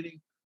eighth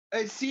inning.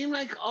 It seemed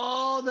like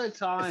all the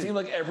time. It seemed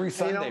like every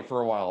Sunday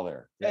for a while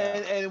there. Yeah.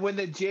 And when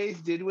the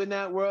Jays did win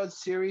that World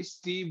Series,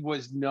 Steve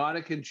was not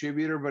a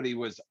contributor, but he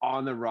was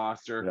on the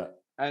roster. Yeah.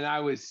 And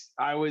I was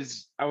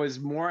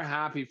more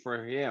happy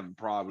for him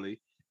probably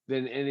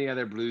than any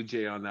other Blue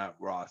Jay on that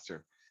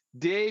roster.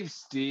 Dave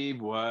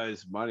Steve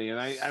was money, and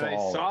I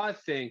saw a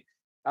thing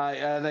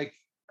like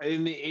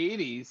in the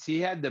 80s. He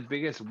had the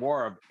biggest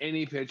WAR of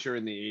any pitcher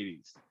in the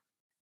 80s.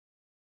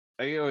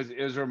 I think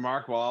it was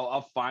remarkable.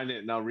 I'll find it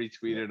and I'll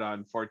retweet it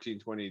on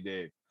 1420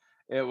 Dave.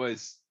 It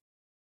was,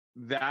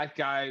 that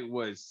guy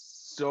was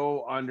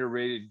so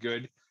underrated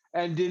good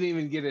and didn't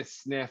even get a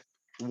sniff.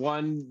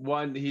 One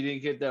he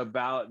didn't get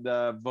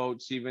the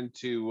votes even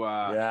to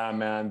yeah,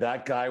 man,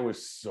 that guy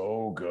was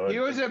so good. He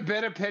was a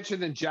better pitcher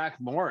than Jack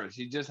Morris.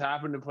 He just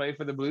happened to play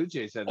for the Blue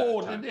Jays at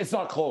that time. It's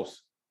not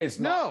close. It's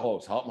not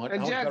close. How much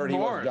better he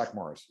was than Jack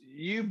Morris?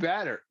 You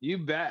bet.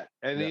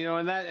 And you know,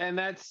 and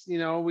that's you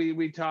know,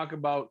 we talk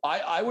about.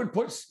 I would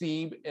put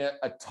Steve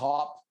a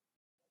top.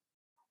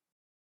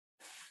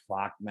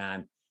 Fuck,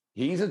 man,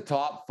 he's a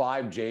top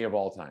 5 J of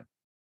all time.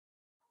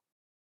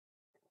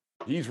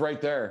 He's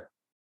right there.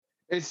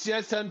 It's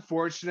just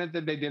unfortunate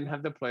that they didn't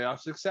have the playoff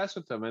success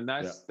with him, and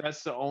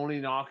that's the only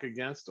knock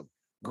against him.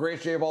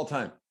 Greatest J of all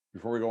time.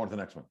 Before we go on to the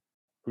next one,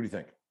 who do you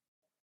think?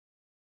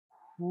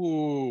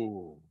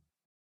 Ooh,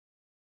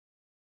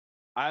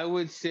 I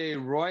would say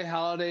Roy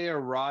Halladay or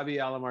Robbie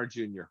Alomar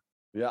Jr.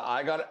 Yeah,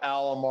 I got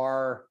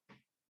Alomar.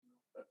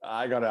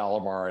 I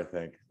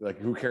think. Like,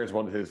 who cares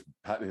about his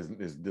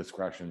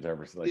discretions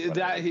ever? Like,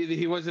 that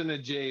he wasn't a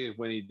J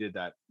when he did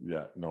that.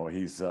 Yeah, no,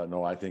 he's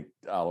no. I think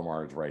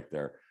Alomar is right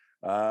there.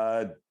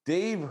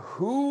 Dave,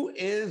 who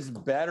is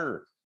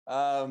better?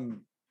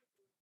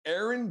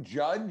 Aaron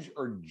Judge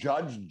or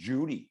Judge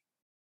Judy?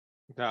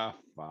 Oh,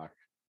 fuck.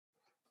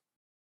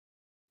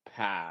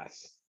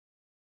 Pass.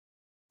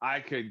 I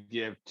could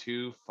give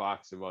two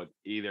fucks about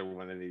either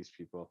one of these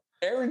people.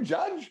 Aaron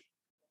Judge?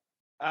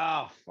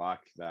 Oh,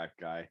 fuck that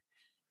guy.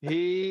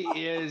 He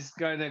is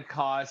going to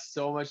cost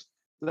so much.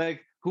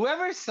 Like,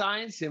 whoever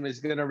signs him is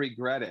going to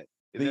regret it.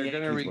 They're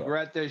going to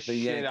regret the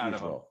shit out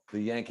of him.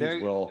 The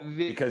Yankees will,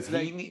 because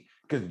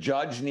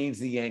Judge needs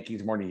the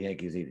Yankees more than the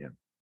Yankees need him.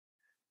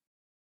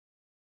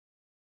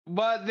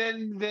 But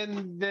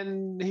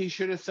then he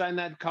should have signed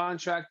that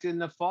contract in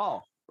the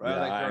fall, right?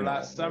 Yeah, or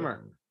last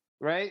summer,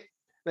 right?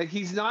 Like,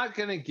 he's not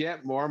going to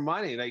get more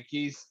money. Like,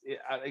 he's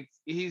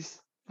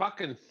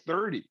fucking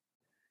 30.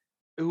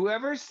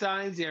 Whoever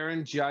signs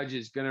Aaron Judge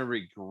is going to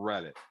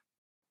regret it.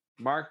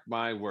 Mark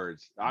my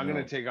words. I'm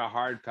going to take a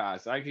hard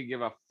pass. I could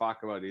give a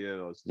fuck about either of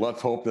those two.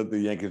 Let's hope that the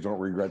Yankees don't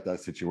regret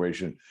that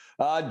situation.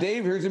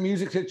 Dave, here's a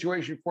music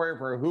situation for you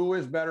for who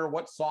is better,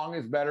 what song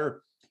is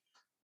better.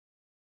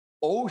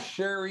 Oh,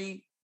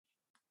 Sherry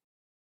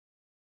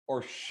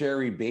or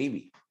Sherry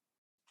Baby?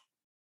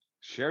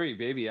 Sherry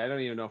Baby. I don't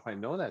even know if I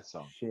know that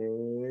song.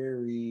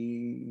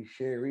 Sherry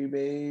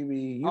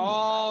Baby.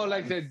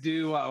 Like the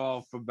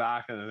duo from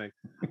back in the thing.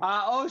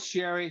 Oh,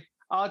 Sherry.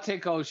 I'll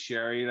take Oh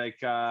Sherry. Like,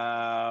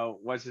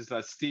 what's his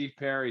Steve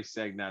Perry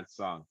sang that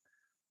song.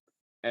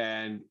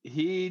 And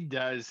he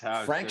does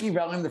have Frankie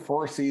Valli in the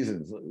Four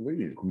Seasons.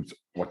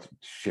 What's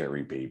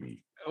Sherry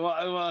Baby?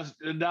 Well,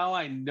 now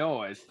I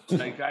know it.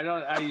 Like,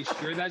 are you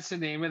sure that's the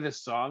name of the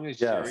song? Is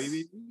Sherry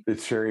Baby?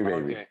 It's Sherry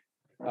Baby.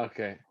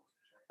 Okay.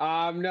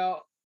 No.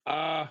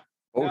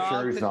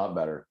 Sherry's not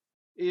better.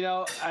 You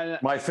know,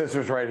 my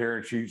sister's right here,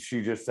 and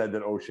she just said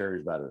that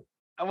Sherry's better.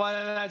 Well,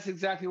 that's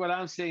exactly what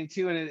I'm saying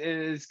too, and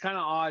it's kind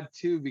of odd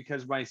too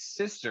because my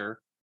sister,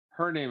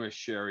 her name is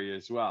Sherry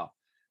as well.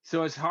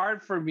 So it's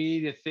hard for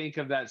me to think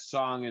of that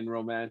song in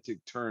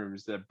romantic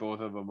terms that both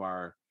of them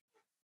are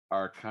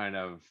kind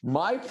of.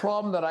 My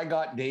problem that I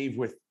got, Dave,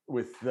 with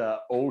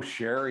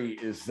Sherry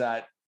is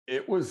that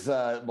it was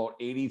about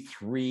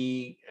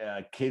 83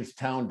 Kids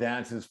Town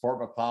dances,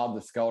 Fort McLeod,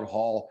 the Scout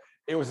Hall.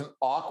 It was an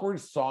awkward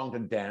song to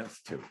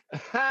dance to.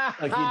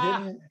 Like,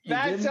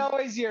 That's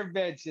always your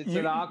bitch. It's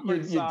an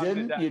awkward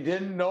song. You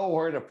didn't know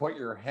where to put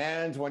your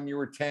hands when you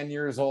were 10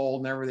 years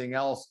old and everything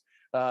else.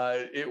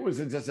 It was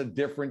just a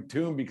different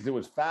tune because it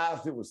was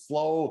fast, it was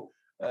slow.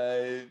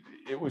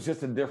 It was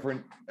just a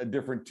different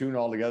tune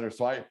altogether.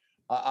 So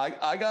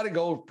I got to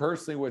go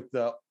personally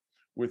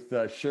with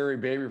Sherry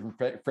Baby from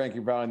Frankie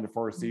Valli in the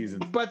Four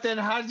Seasons. But then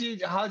how'd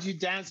you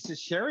dance to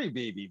Sherry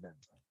Baby then?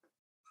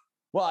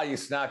 Well, you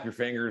snap your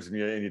fingers and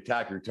you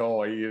tap your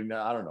toe. I don't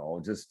know.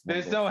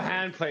 There's no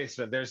hand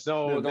placement. There's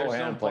no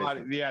hand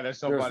placement.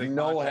 There's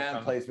no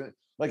hand placement.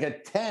 Like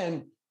at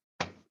 10,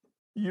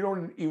 you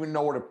don't even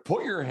know where to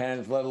put your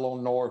hands, let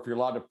alone know if you're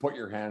allowed to put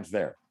your hands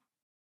there.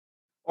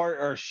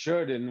 Or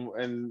should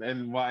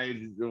and why?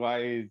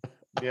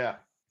 Yeah.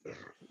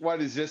 Why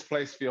does this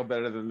place feel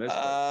better than this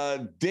place?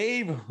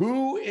 Dave,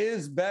 who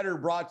is better?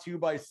 Brought to you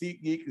by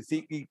SeatGeek and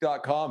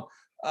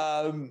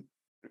SeatGeek.com.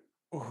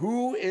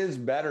 Who is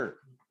better,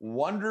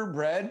 Wonder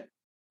Bread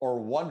or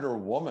Wonder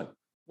Woman?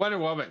 Wonder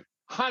Woman,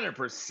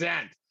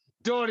 100%.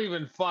 Don't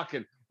even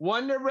fucking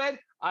Wonder Bread.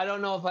 I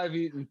don't know if I've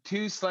eaten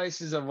 2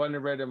 slices of Wonder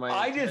Bread in my.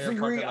 I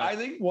disagree. I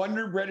think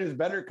Wonder Bread is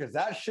better because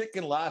that shit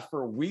can last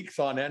for weeks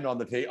on end on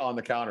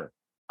the counter.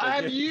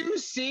 Have you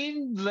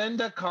seen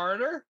Linda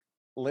Carter?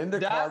 Linda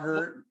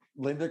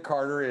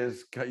Carter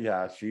is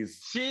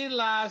she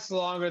lasts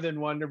longer than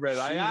Wonder Bread.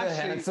 She's a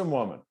handsome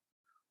woman.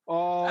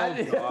 Oh,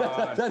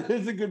 God. That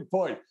is a good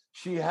point.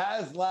 She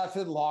has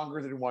lasted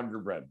longer than Wonder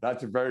Bread.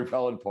 That's a very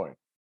valid point.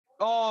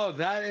 Oh,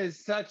 that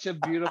is such a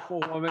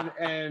beautiful woman.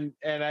 And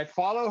I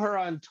follow her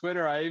on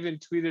Twitter. I even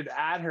tweeted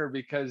at her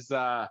because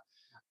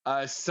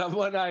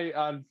someone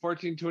on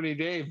 1420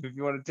 Dave, if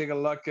you want to take a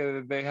look at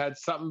it, they had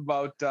something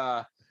about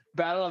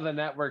Battle of the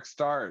Network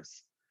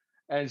Stars.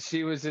 And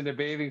she was in a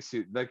bathing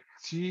suit. Like,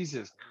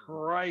 Jesus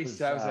Christ,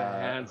 that was a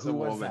handsome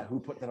woman. Who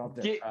put that up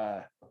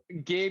there?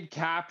 Gabe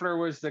Kapler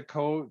was the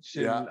coach.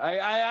 And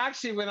I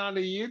actually went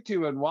onto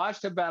YouTube and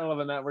watched a Battle of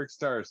the Network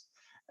Stars.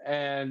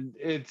 And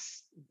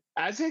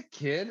as a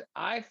kid,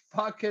 I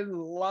fucking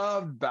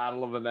loved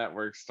Battle of the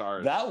Network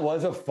Stars. That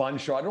was a fun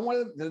show. I don't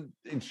want the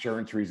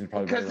insurance reason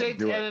probably because they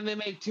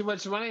make too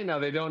much money now.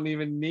 They don't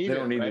even need it. They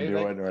don't need to do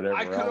it or whatever.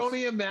 I could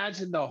only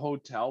imagine the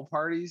hotel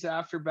parties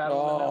after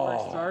Battle of the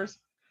Network Stars.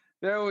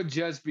 There would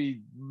just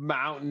be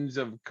mountains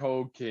of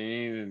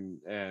cocaine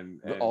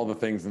and all the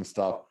things and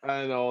stuff.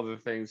 And all the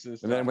things and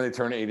stuff. And then when they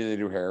turn 80, they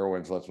do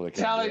heroin. So that's what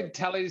they can do.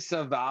 Telly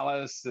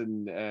Savalas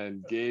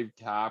and Gabe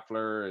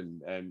Kapler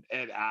and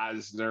Ed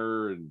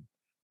Asner and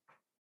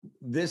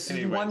this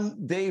is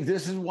one, Dave.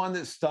 This is one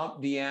that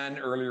stumped Deanne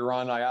earlier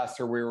on. I asked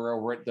her. We were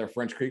over at the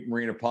French Creek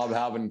Marina pub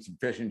having some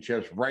fish and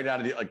chips right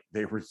out of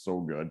they were so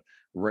good.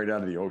 Right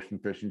out of the ocean,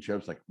 fish and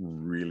chips, like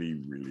really,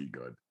 really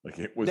good. Like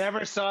it was.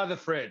 Never saw the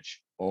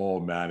fridge.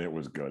 Oh man, it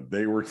was good.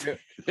 They were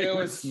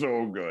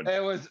so good.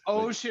 It was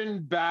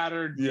ocean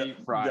battered deep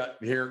fried.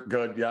 Yeah, here,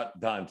 good. Yeah,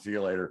 done. See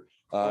you later.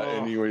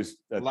 Anyways,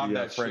 at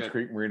the French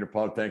Creek Marina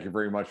Pub, thank you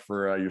very much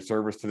for your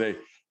service today.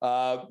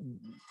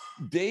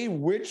 Dave,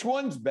 which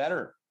one's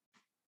better?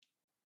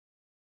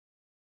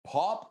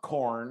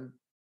 Popcorn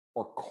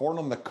or corn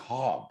on the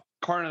cob?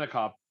 Corn on the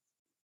cob.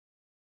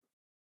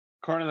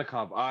 Corn on the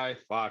cob. I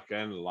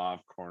fucking love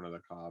corn on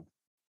the cob.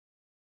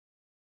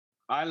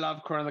 I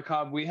love corn on the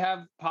cob. We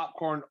have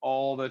popcorn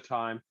all the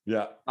time.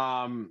 Yeah.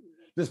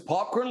 Does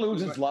popcorn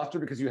lose its luster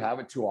because you have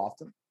it too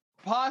often?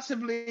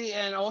 Possibly,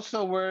 and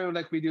also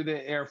we do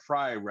the air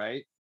fry,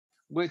 right?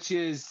 Which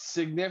is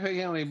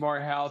significantly more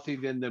healthy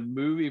than the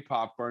movie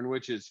popcorn,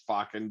 which is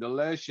fucking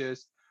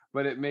delicious,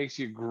 but it makes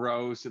you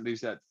gross. It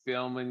leaves that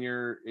film in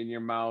your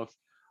mouth.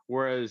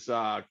 Whereas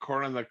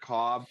corn on the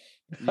cob,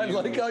 I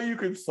like how you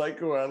can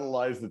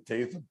psychoanalyze the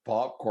taste of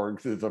popcorn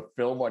because it's a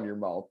film on your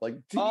mouth. Like,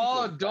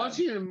 don't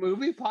you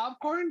movie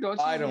popcorn? Don't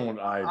you? I don't.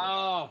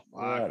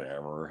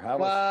 Whatever. Have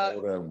a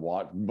soda and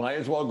watch. Might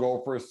as well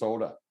go for a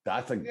soda.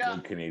 That's a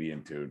good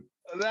Canadian tune.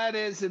 That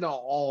is an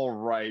all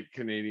right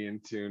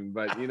Canadian tune,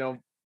 but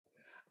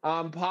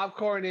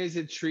popcorn is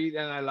a treat,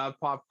 and I love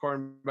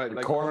popcorn. But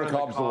like corn on the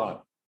cob's the one.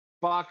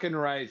 Fucking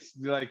right.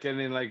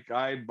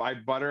 I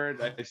butter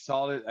it, I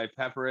salt it, I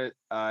pepper it.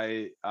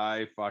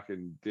 I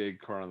fucking dig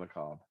corn on the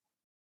cob.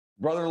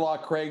 Brother-in-law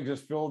Craig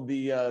just filled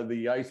the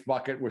ice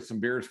bucket with some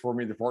beers for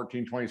me. The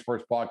 1420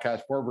 Sports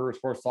Podcast, 4 Brewer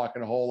Sports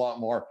Talking a whole lot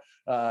more.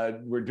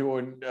 We're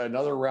doing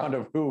another round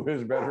of Who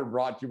Is Better,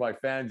 brought to you by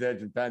Fans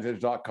Edge and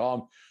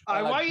fansedge.com.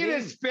 I want you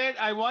to spin.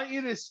 Why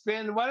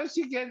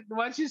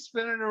don't you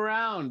spin it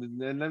around and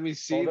then let me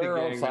see? They're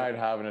outside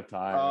having a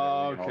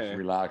time. Okay,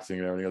 relaxing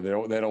and everything.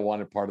 They don't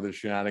want it part of the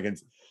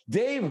shenanigans.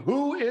 Dave,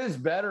 who is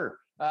better,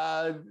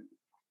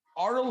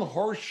 Arnold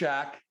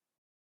Horseshack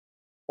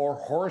or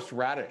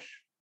horseradish?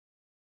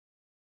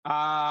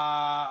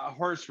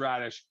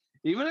 Horseradish.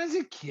 Even as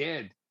a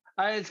kid,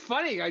 it's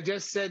funny. I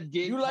just said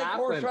Gabe. You like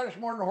horseradish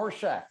more than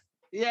Horseshack?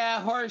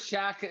 Yeah,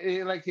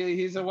 Horseshack. Like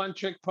he's a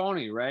one-trick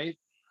pony, right?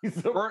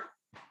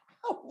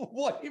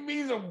 What do you mean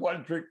he's a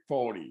one-trick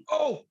pony?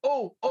 Oh!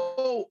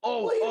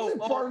 He's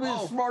probably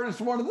the smartest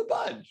one of the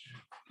bunch.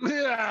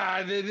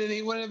 Yeah, then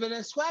he wouldn't have been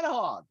a sweat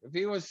hog if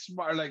he was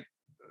smart. Like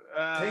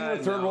King of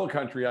the third world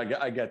country.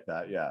 I get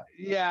that. Yeah.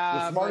 Yeah.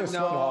 The smartest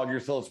sweat hog. You're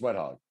still a sweat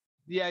hog.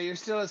 Yeah, you're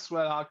still a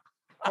sweat hog.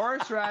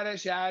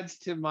 Horseradish adds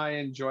to my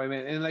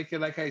enjoyment, and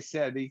like I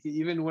said,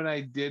 even when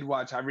I did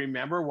watch, I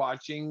remember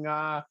watching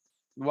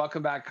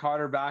Welcome Back,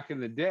 Kotter back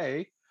in the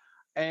day,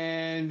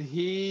 and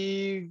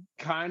he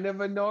kind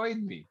of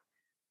annoyed me,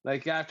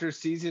 like after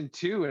season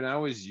 2, and I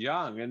was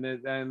young,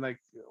 and like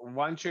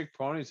one trick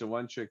pony is a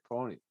one trick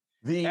pony.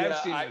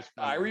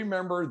 I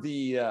remember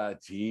the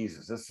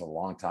Jesus, this is a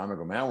long time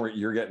ago, man.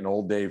 You're getting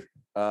old, Dave.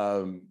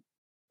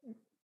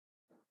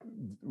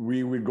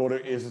 We would go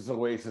to Isis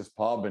Oasis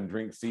pub and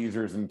drink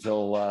Caesars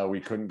until we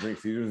couldn't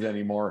drink Caesars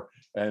anymore.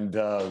 And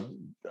I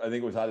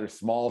think it was either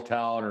Small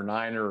Town or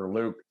Niner or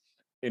Luke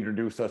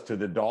introduced us to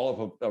the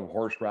dollop of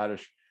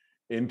horseradish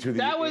into the.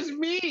 That was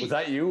me. Was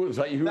that you? Was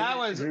that you? That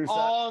was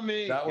all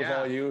me. That was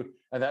all you.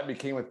 And that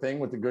became a thing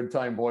with the Good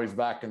Time Boys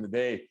back in the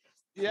day.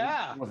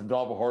 Yeah. With a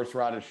dollop of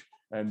horseradish.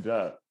 And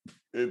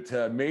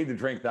it made the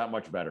drink that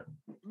much better.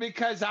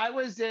 Because I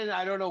was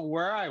I don't know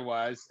where I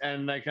was,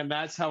 and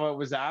that's how it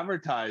was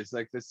advertised,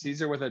 like the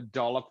Caesar with a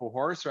dollop of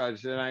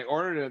horseradish. And I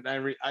ordered it,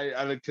 and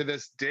I like to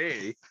this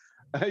day,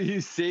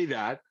 you say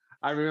that,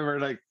 I remember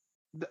like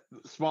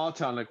Small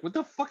Town, like, what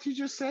the fuck did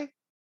you just say?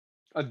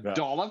 A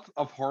dollop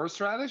of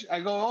horseradish? I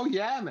go, oh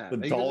yeah, man.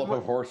 The dollop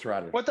of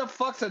horseradish. What the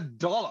fuck's a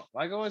dollop?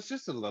 I go, it's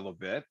just a little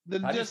bit.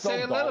 Then just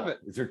say a little bit.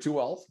 Is there 2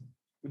 L's?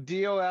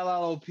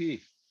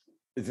 DOLLOP.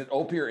 Is it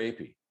OP or AP?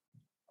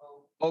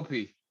 OP.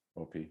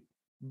 OP.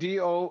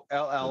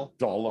 DOLL.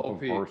 Dollop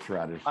of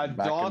horseradish. A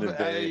dollop.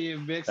 You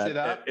mix it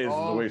up. Is the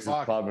Oasis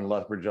Pub in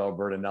Lethbridge,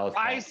 Alberta. Now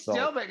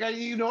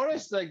you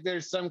notice like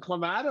there's some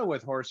Clamato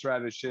with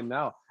horseradish in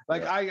now.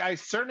 Like I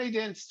certainly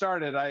didn't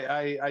start it.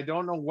 I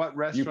don't know what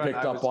restaurant. You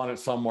picked up on it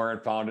somewhere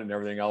and found it and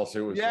everything else.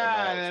 It was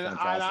and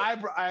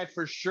I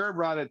for sure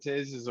brought it to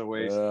Isis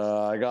Oasis.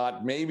 I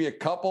got maybe a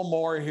couple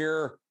more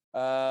here.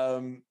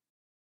 We'll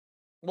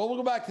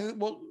go back to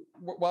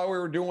while we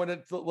were doing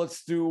it.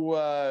 Let's do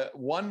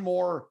one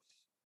more.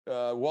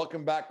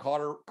 Welcome Back,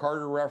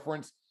 Carter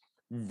reference.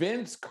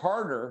 Vince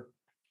Carter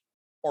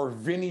or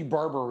Vinny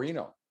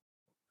Barbarino?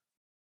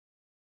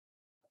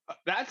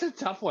 That's a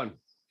tough one.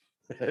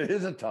 It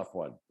is a tough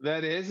one.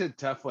 That is a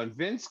tough one.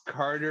 Vince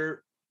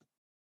Carter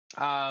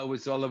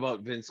was all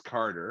about Vince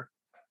Carter.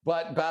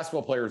 But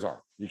basketball players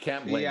are. You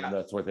can't blame them.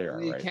 That's what they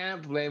are. You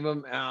can't blame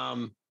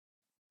them.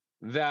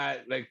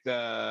 That like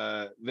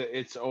the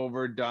It's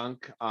Over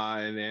dunk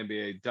in the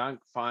NBA dunk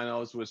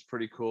finals was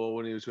pretty cool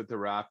when he was with the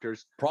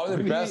Raptors. Probably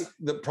the best,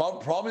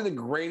 probably the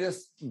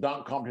greatest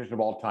dunk competition of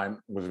all time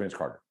was Vince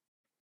Carter.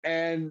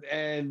 And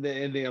in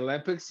the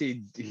Olympics,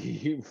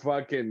 he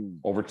fucking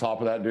over top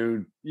of that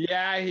dude.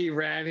 Yeah, he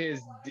ran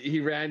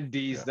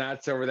D's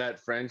nuts over that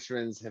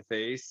Frenchman's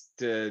face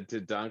to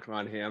dunk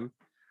on him.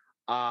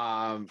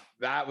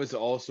 That was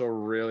also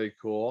really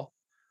cool.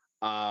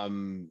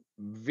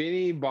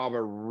 Vinny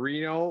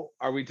Barbarino.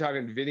 Are we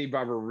talking Vinny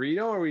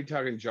Barbarino or are we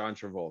talking John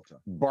Travolta?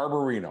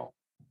 Barbarino.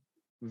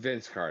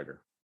 Vince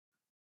Carter.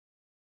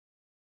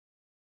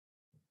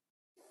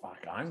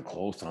 Fuck, I'm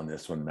close on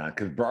this one, man,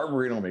 because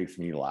Barbarino makes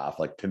me laugh.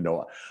 Like, to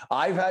know,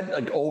 I've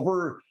had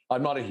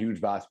I'm not a huge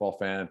basketball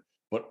fan,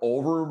 but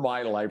over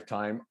my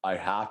lifetime, I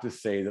have to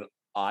say that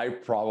I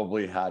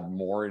probably had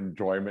more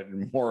enjoyment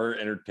and more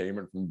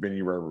entertainment from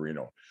Vinny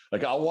Barbarino.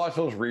 Like, I'll watch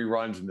those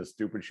reruns and the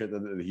stupid shit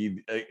that he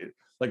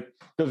like.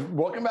 Because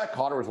Welcome Back,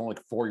 Kotter was only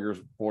like 4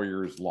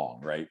 years long,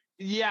 right?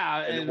 Yeah,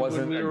 and it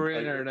wasn't when we were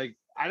in our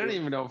I don't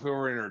even know if we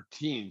were in our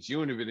teens. You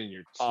would have been in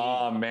your teens.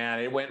 Oh man,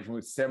 it went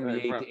from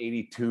 78 to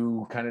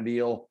 82 kind of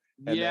deal.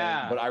 And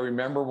yeah. But I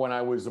remember when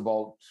I was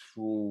about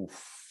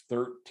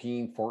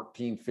 13,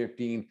 14,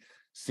 15,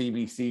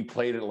 CBC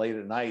played it late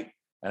at night.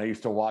 And I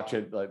used to watch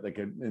it like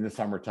in the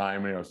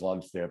summertime, and I was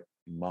allowed to stay up.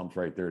 Mom's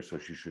right there, so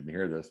she shouldn't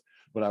hear this.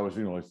 But I was,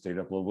 I stayed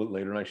up a little bit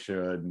later than I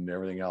should, and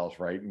everything else,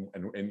 right?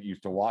 And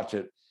used to watch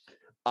it.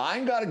 I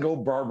got to go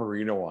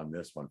Barbarino on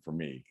this one for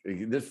me.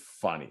 This is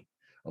funny.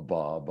 I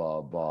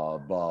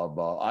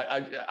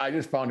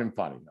just found him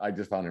funny. I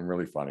just found him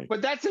really funny.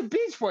 But that's a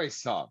Beach Boys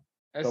song.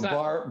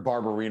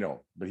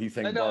 Barbarino, but he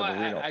sang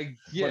Barbarino. I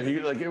but he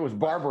it was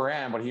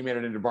Barbaran, but he made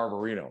it into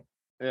Barbarino.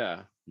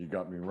 Yeah. You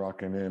got me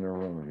rocking in a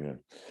room again.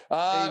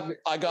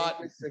 I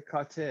got Mr.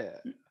 Carter.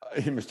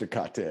 Mr.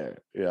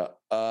 Carter. Yeah.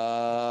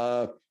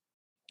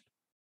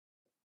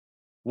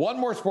 One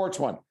more sports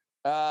one.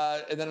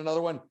 And then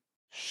another one.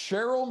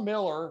 Cheryl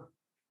Miller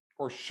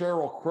or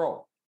Sheryl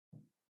Crow?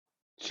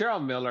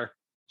 Cheryl Miller.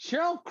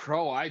 Sheryl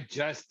Crow, I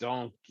just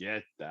don't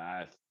get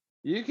that.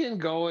 You can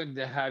go and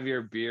have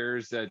your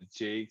beers at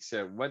Jake's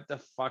at what the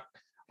fuck?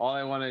 All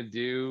I want to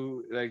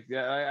do,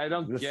 I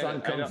don't get it. The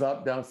sun comes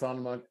up down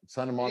Santa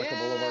Monica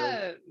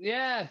Boulevard.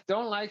 Yeah,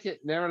 don't like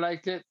it. Never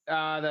liked it.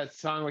 That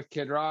song with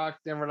Kid Rock,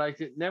 never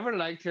liked it. Never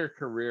liked her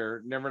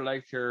career. Never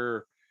liked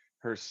her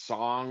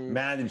song.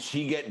 Man, did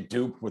she get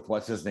duped with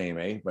what's his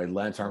name, by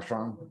Lance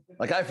Armstrong?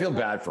 Like, I feel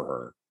bad for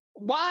her.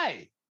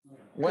 Why?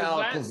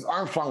 Well, because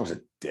Armstrong was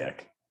a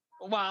dick.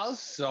 Well,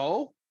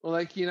 so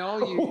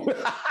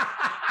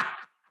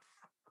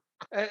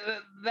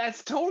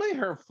that's totally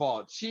her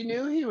fault. She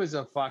knew he was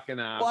a fucking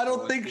asshole. Well, I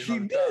don't think she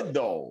did,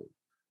 though.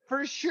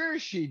 For sure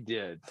she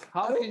did.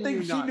 I don't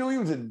think she knew he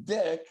was a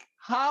dick.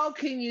 How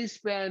can you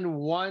spend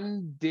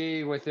one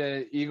day with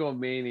an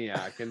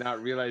egomaniac and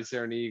not realize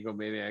they're an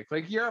egomaniac?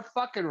 Like, you're a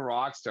fucking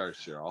rock star,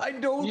 Cheryl. I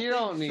don't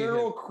think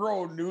Sheryl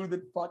Crow knew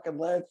that fucking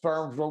Lance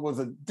Armstrong was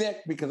a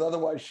dick, because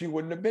otherwise she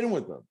wouldn't have been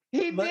with him.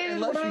 He dated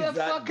one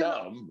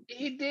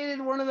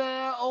of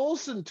the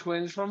Olsen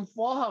twins from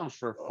Full House,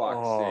 for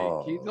fuck's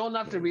sake. He's old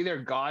enough to be their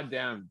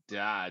goddamn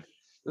dad.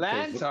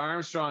 Lance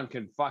Armstrong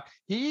can fuck.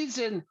 He's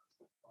in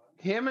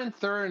him and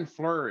Thurin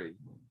Fleury.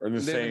 Or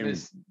they're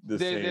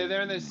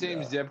in the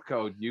same zip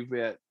code. You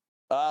bet.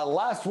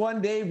 Last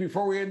one, Dave,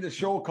 before we end the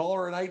show.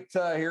 Caller night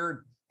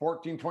here,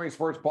 1420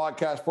 Sports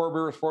Podcast, 4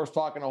 Beer Sports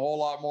Talk, and a whole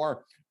lot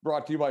more.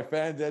 Brought to you by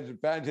Fans Edge at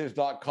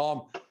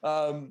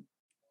fansedge.com.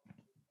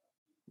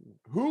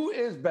 Who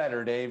is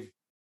better, Dave?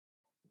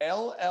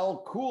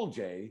 LL Cool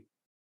J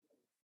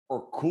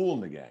or Kool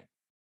and the Gang?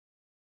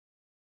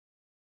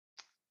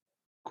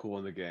 Kool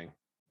and the Gang.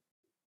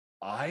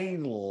 I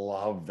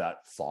love that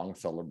song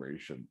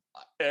Celebration.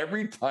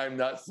 Every time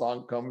that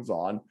song comes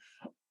on,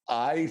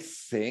 I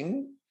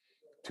sing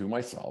to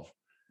myself,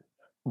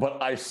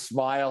 but I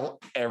smile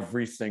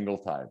every single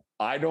time.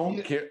 I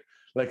don't care.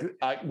 Like,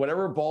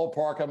 whatever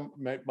ballpark I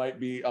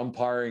might be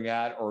umpiring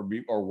at, or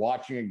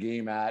watching a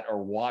game at,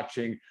 or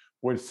watching,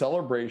 when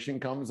Celebration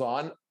comes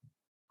on,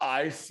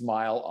 I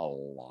smile a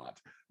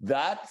lot.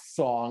 That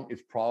song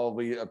is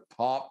probably a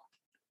top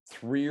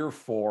 3 or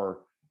 4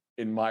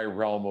 in my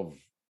realm of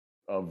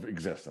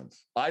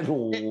existence. I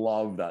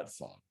love that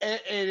song.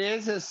 It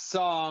is a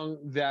song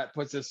that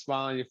puts a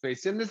smile on your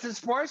face, and it's a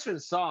sportsman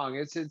song.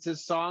 It's a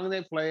song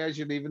they play as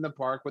you leave in the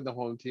park when the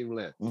home team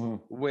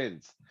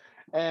wins.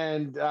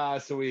 And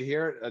so we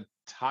hear it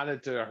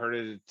heard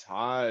it a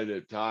ton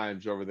of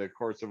times over the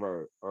course of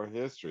our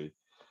history.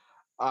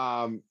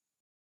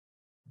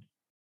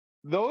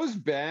 Those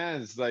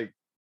bands like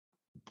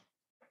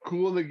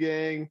Kool and the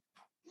Gang,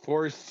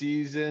 Four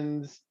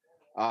Seasons,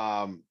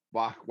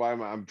 why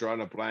am I'm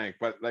drawing a blank,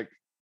 but like,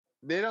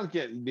 they don't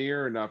get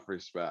near enough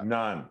respect.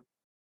 None.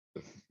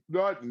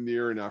 Not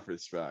near enough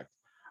respect.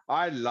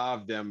 I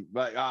love them.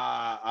 Like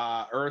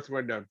Earth,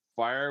 Wind, and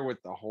Fire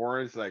with the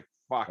horns, like,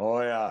 fuck.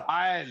 Oh yeah.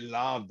 I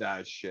love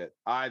that shit.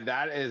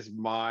 That is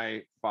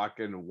my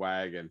fucking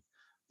wagon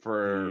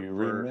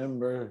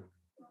remember.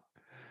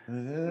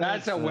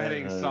 That's a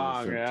wedding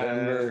song.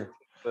 September.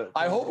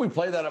 I hope we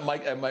play that at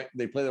Mike.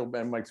 They play that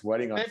at Mike's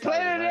wedding on They play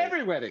it at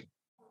every wedding.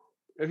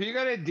 If you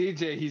got a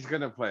DJ, he's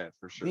gonna play it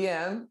for sure.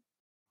 Leanne.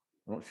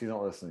 Oh, she's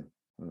not listening.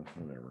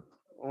 Whatever.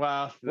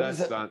 Well,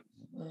 that's not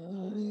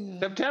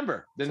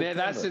September.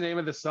 That's the name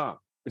of the song.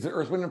 Is it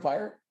Earth, Wind, and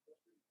Fire?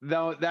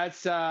 No,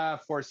 that's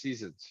Four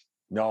Seasons.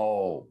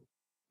 No,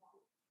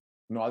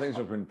 I think it's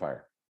Earth, Wind, and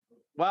Fire.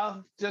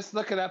 Well, just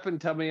look it up and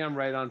tell me I'm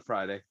right on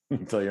Friday.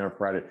 Tell you on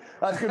Friday.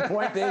 That's a good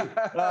point, Dave.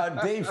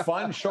 Dave,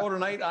 fun show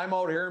tonight. I'm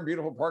out here in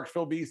beautiful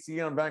Parksville,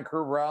 BC, on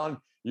Vancouver Island.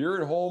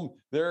 You're at home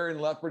there in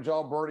Lethbridge,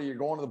 Alberta. You're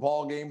going to the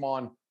ball game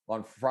on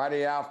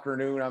Friday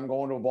afternoon. I'm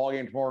going to a ball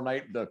game tomorrow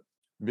night. The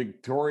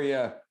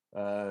Victoria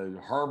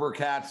Harbor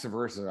Cats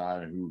versus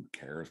who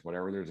cares?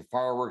 Whatever. There's a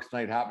fireworks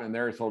night happening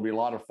there, so it'll be a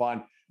lot of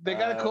fun. They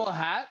got a cool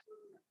hat.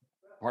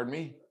 Pardon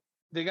me?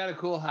 They got a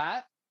cool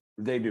hat.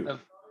 They do.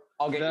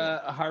 I'll get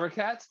the Harbor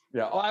Cats.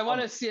 Yeah. Oh, I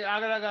want to see it. I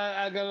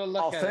gotta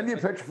look. I'll send you a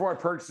picture before I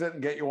purchase it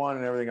and get you one,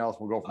 and everything else.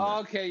 We'll go from there.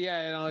 Okay.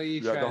 Yeah.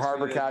 You the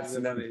Harbor Cats,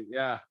 and then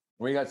yeah.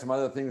 We got some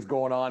other things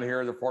going on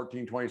here. The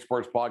 1420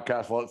 Sports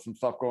Podcast. We'll have some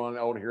stuff going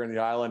on out here in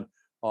the island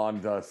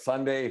on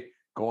Sunday.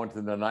 Going to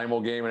the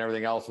Nanaimo game and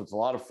everything else. So it's a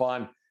lot of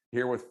fun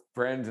here with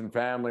friends and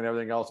family and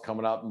everything else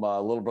coming up. My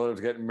little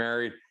brother's getting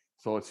married,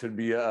 so it should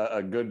be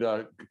a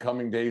good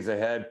coming days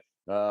ahead.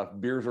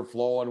 Beers are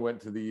flowing.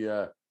 Went to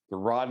the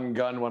Rod and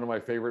Gun, one of my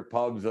favorite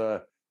pubs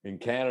in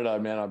Canada.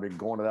 Man, I've been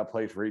going to that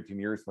place for 18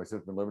 years. My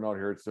sister's been living out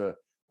here. It's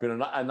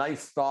been a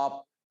nice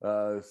stop.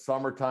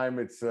 Summertime.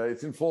 It's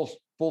in full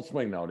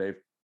swing now, Dave.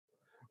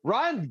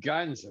 Rod and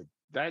Guns.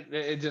 That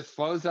it just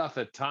flows off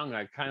the tongue.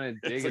 I kind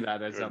of dig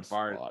that as a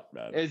bar.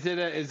 Is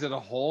it a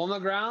hole in the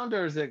ground,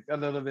 or is it a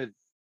little bit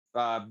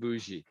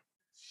bougie?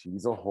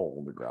 She's a hole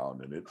in the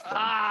ground, and it's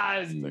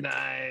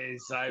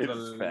nice. I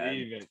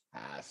believe it.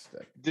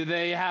 Fantastic. Do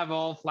they have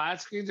all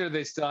flat screens, or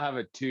they still have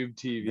a tube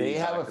TV? They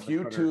have a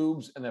few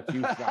tubes and a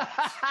few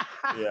flats.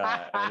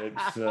 Yeah, and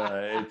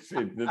it's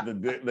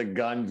the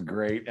gun's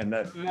great, and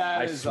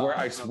I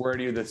swear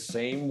to you, the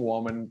same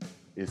woman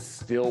is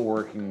still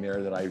working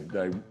there that I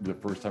the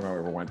first time I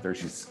ever went there.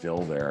 She's still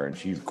there, and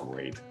she's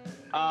great.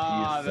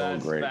 She's so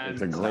great. Fantastic.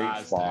 It's a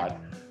great spot.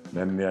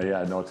 And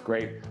no, it's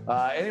great.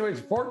 Anyways,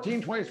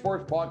 1420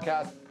 Sports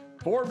Podcast.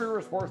 4 Beer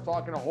with Sports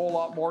talking a whole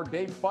lot more.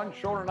 Dave, fun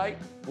show tonight.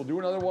 We'll do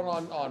another one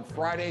on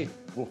Friday.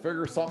 We'll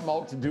figure something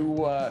out to do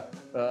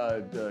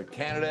the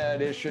Canada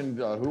edition.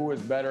 Who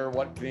is better?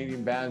 What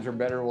Canadian bands are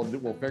better?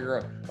 We'll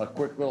figure a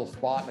quick little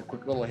spot and a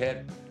quick little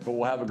hit. But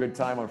we'll have a good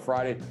time on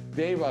Friday.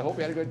 Dave, I hope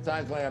you had a good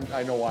time tonight.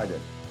 I know I did.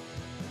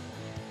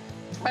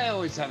 I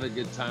always have a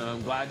good time.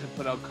 I'm glad to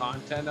put out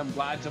content. I'm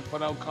glad to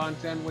put out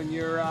content when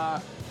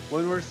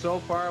we're so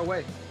far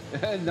away.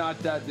 Not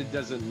that it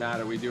doesn't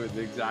matter. We do it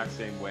the exact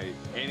same way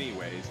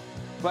anyways.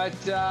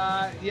 But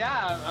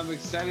I'm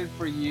excited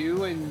for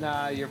you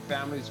and your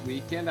family's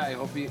weekend. I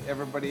hope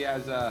everybody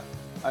has a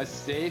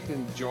safe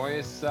and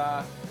joyous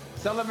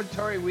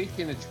celebratory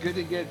weekend. It's good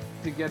to get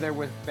together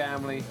with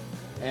family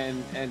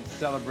and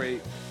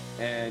celebrate.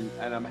 And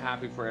I'm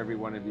happy for every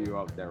one of you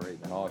out there right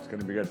now. Oh, it's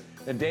going to be good.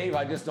 And Dave,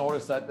 I just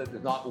noticed that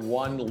there's not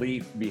one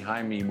leaf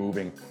behind me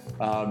moving.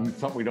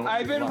 Something we don't.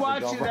 I've been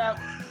watching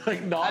that.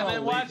 Like not a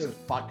leaf is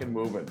fucking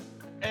moving.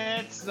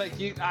 It's like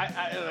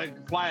I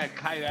like fly a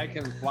kite. I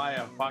can fly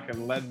a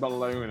fucking lead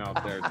balloon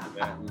out there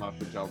today in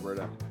Lethbridge,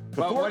 Alberta.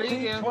 The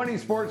 1420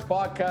 Sports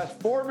Podcast,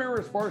 4 Beer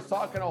with Sports,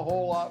 talking a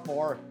whole lot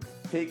more.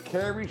 Take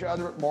care of each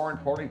other, but more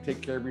importantly,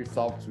 take care of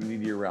yourself because we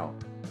need you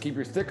around. Keep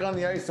your stick on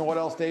the ice, and what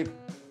else, Dave?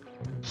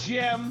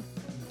 Jim,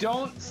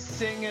 don't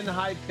sing in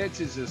high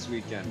pitches this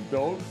weekend.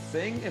 Don't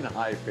sing in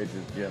high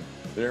pitches, Jim.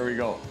 There we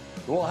go.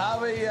 We'll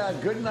have a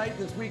good night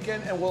this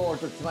weekend, and we'll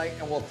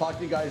talk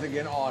to you guys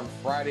again on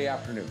Friday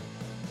afternoon.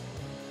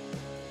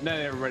 Night,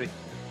 everybody.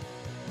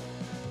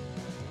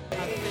 I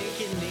think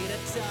you need a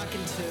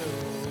talking to,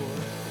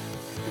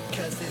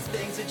 because there's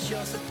things that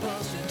you're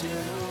supposed to do.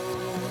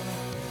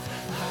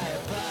 I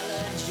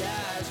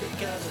apologize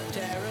because I'm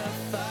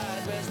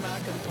terrified. Where's my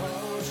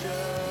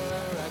composure?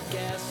 I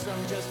guess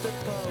I'm just a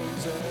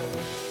poser.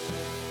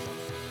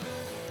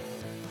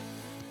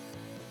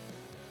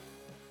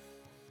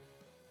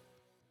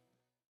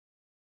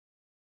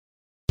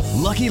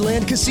 Lucky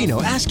Land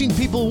Casino, asking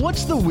people,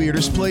 what's the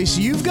weirdest place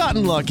you've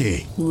gotten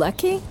lucky?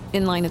 Lucky?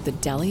 In line at the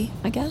deli,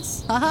 I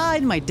guess? Aha,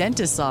 in my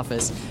dentist's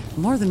office.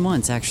 More than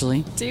once,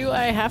 actually. Do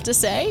I have to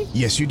say?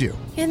 Yes, you do.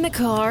 In the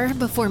car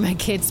before my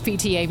kids'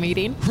 PTA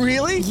meeting.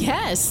 Really?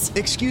 Yes.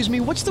 Excuse me,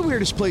 what's the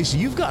weirdest place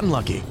you've gotten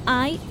lucky?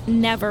 I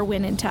never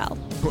win and tell.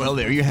 Well,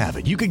 there you have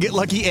it. You can get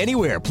lucky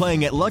anywhere,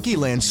 playing at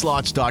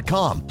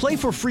LuckyLandSlots.com. Play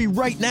for free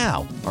right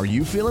now. Are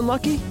you feeling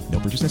lucky? No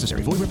purchase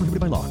necessary. Void where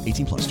prohibited by law.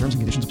 18+. Terms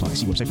and conditions apply.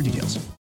 See website for details.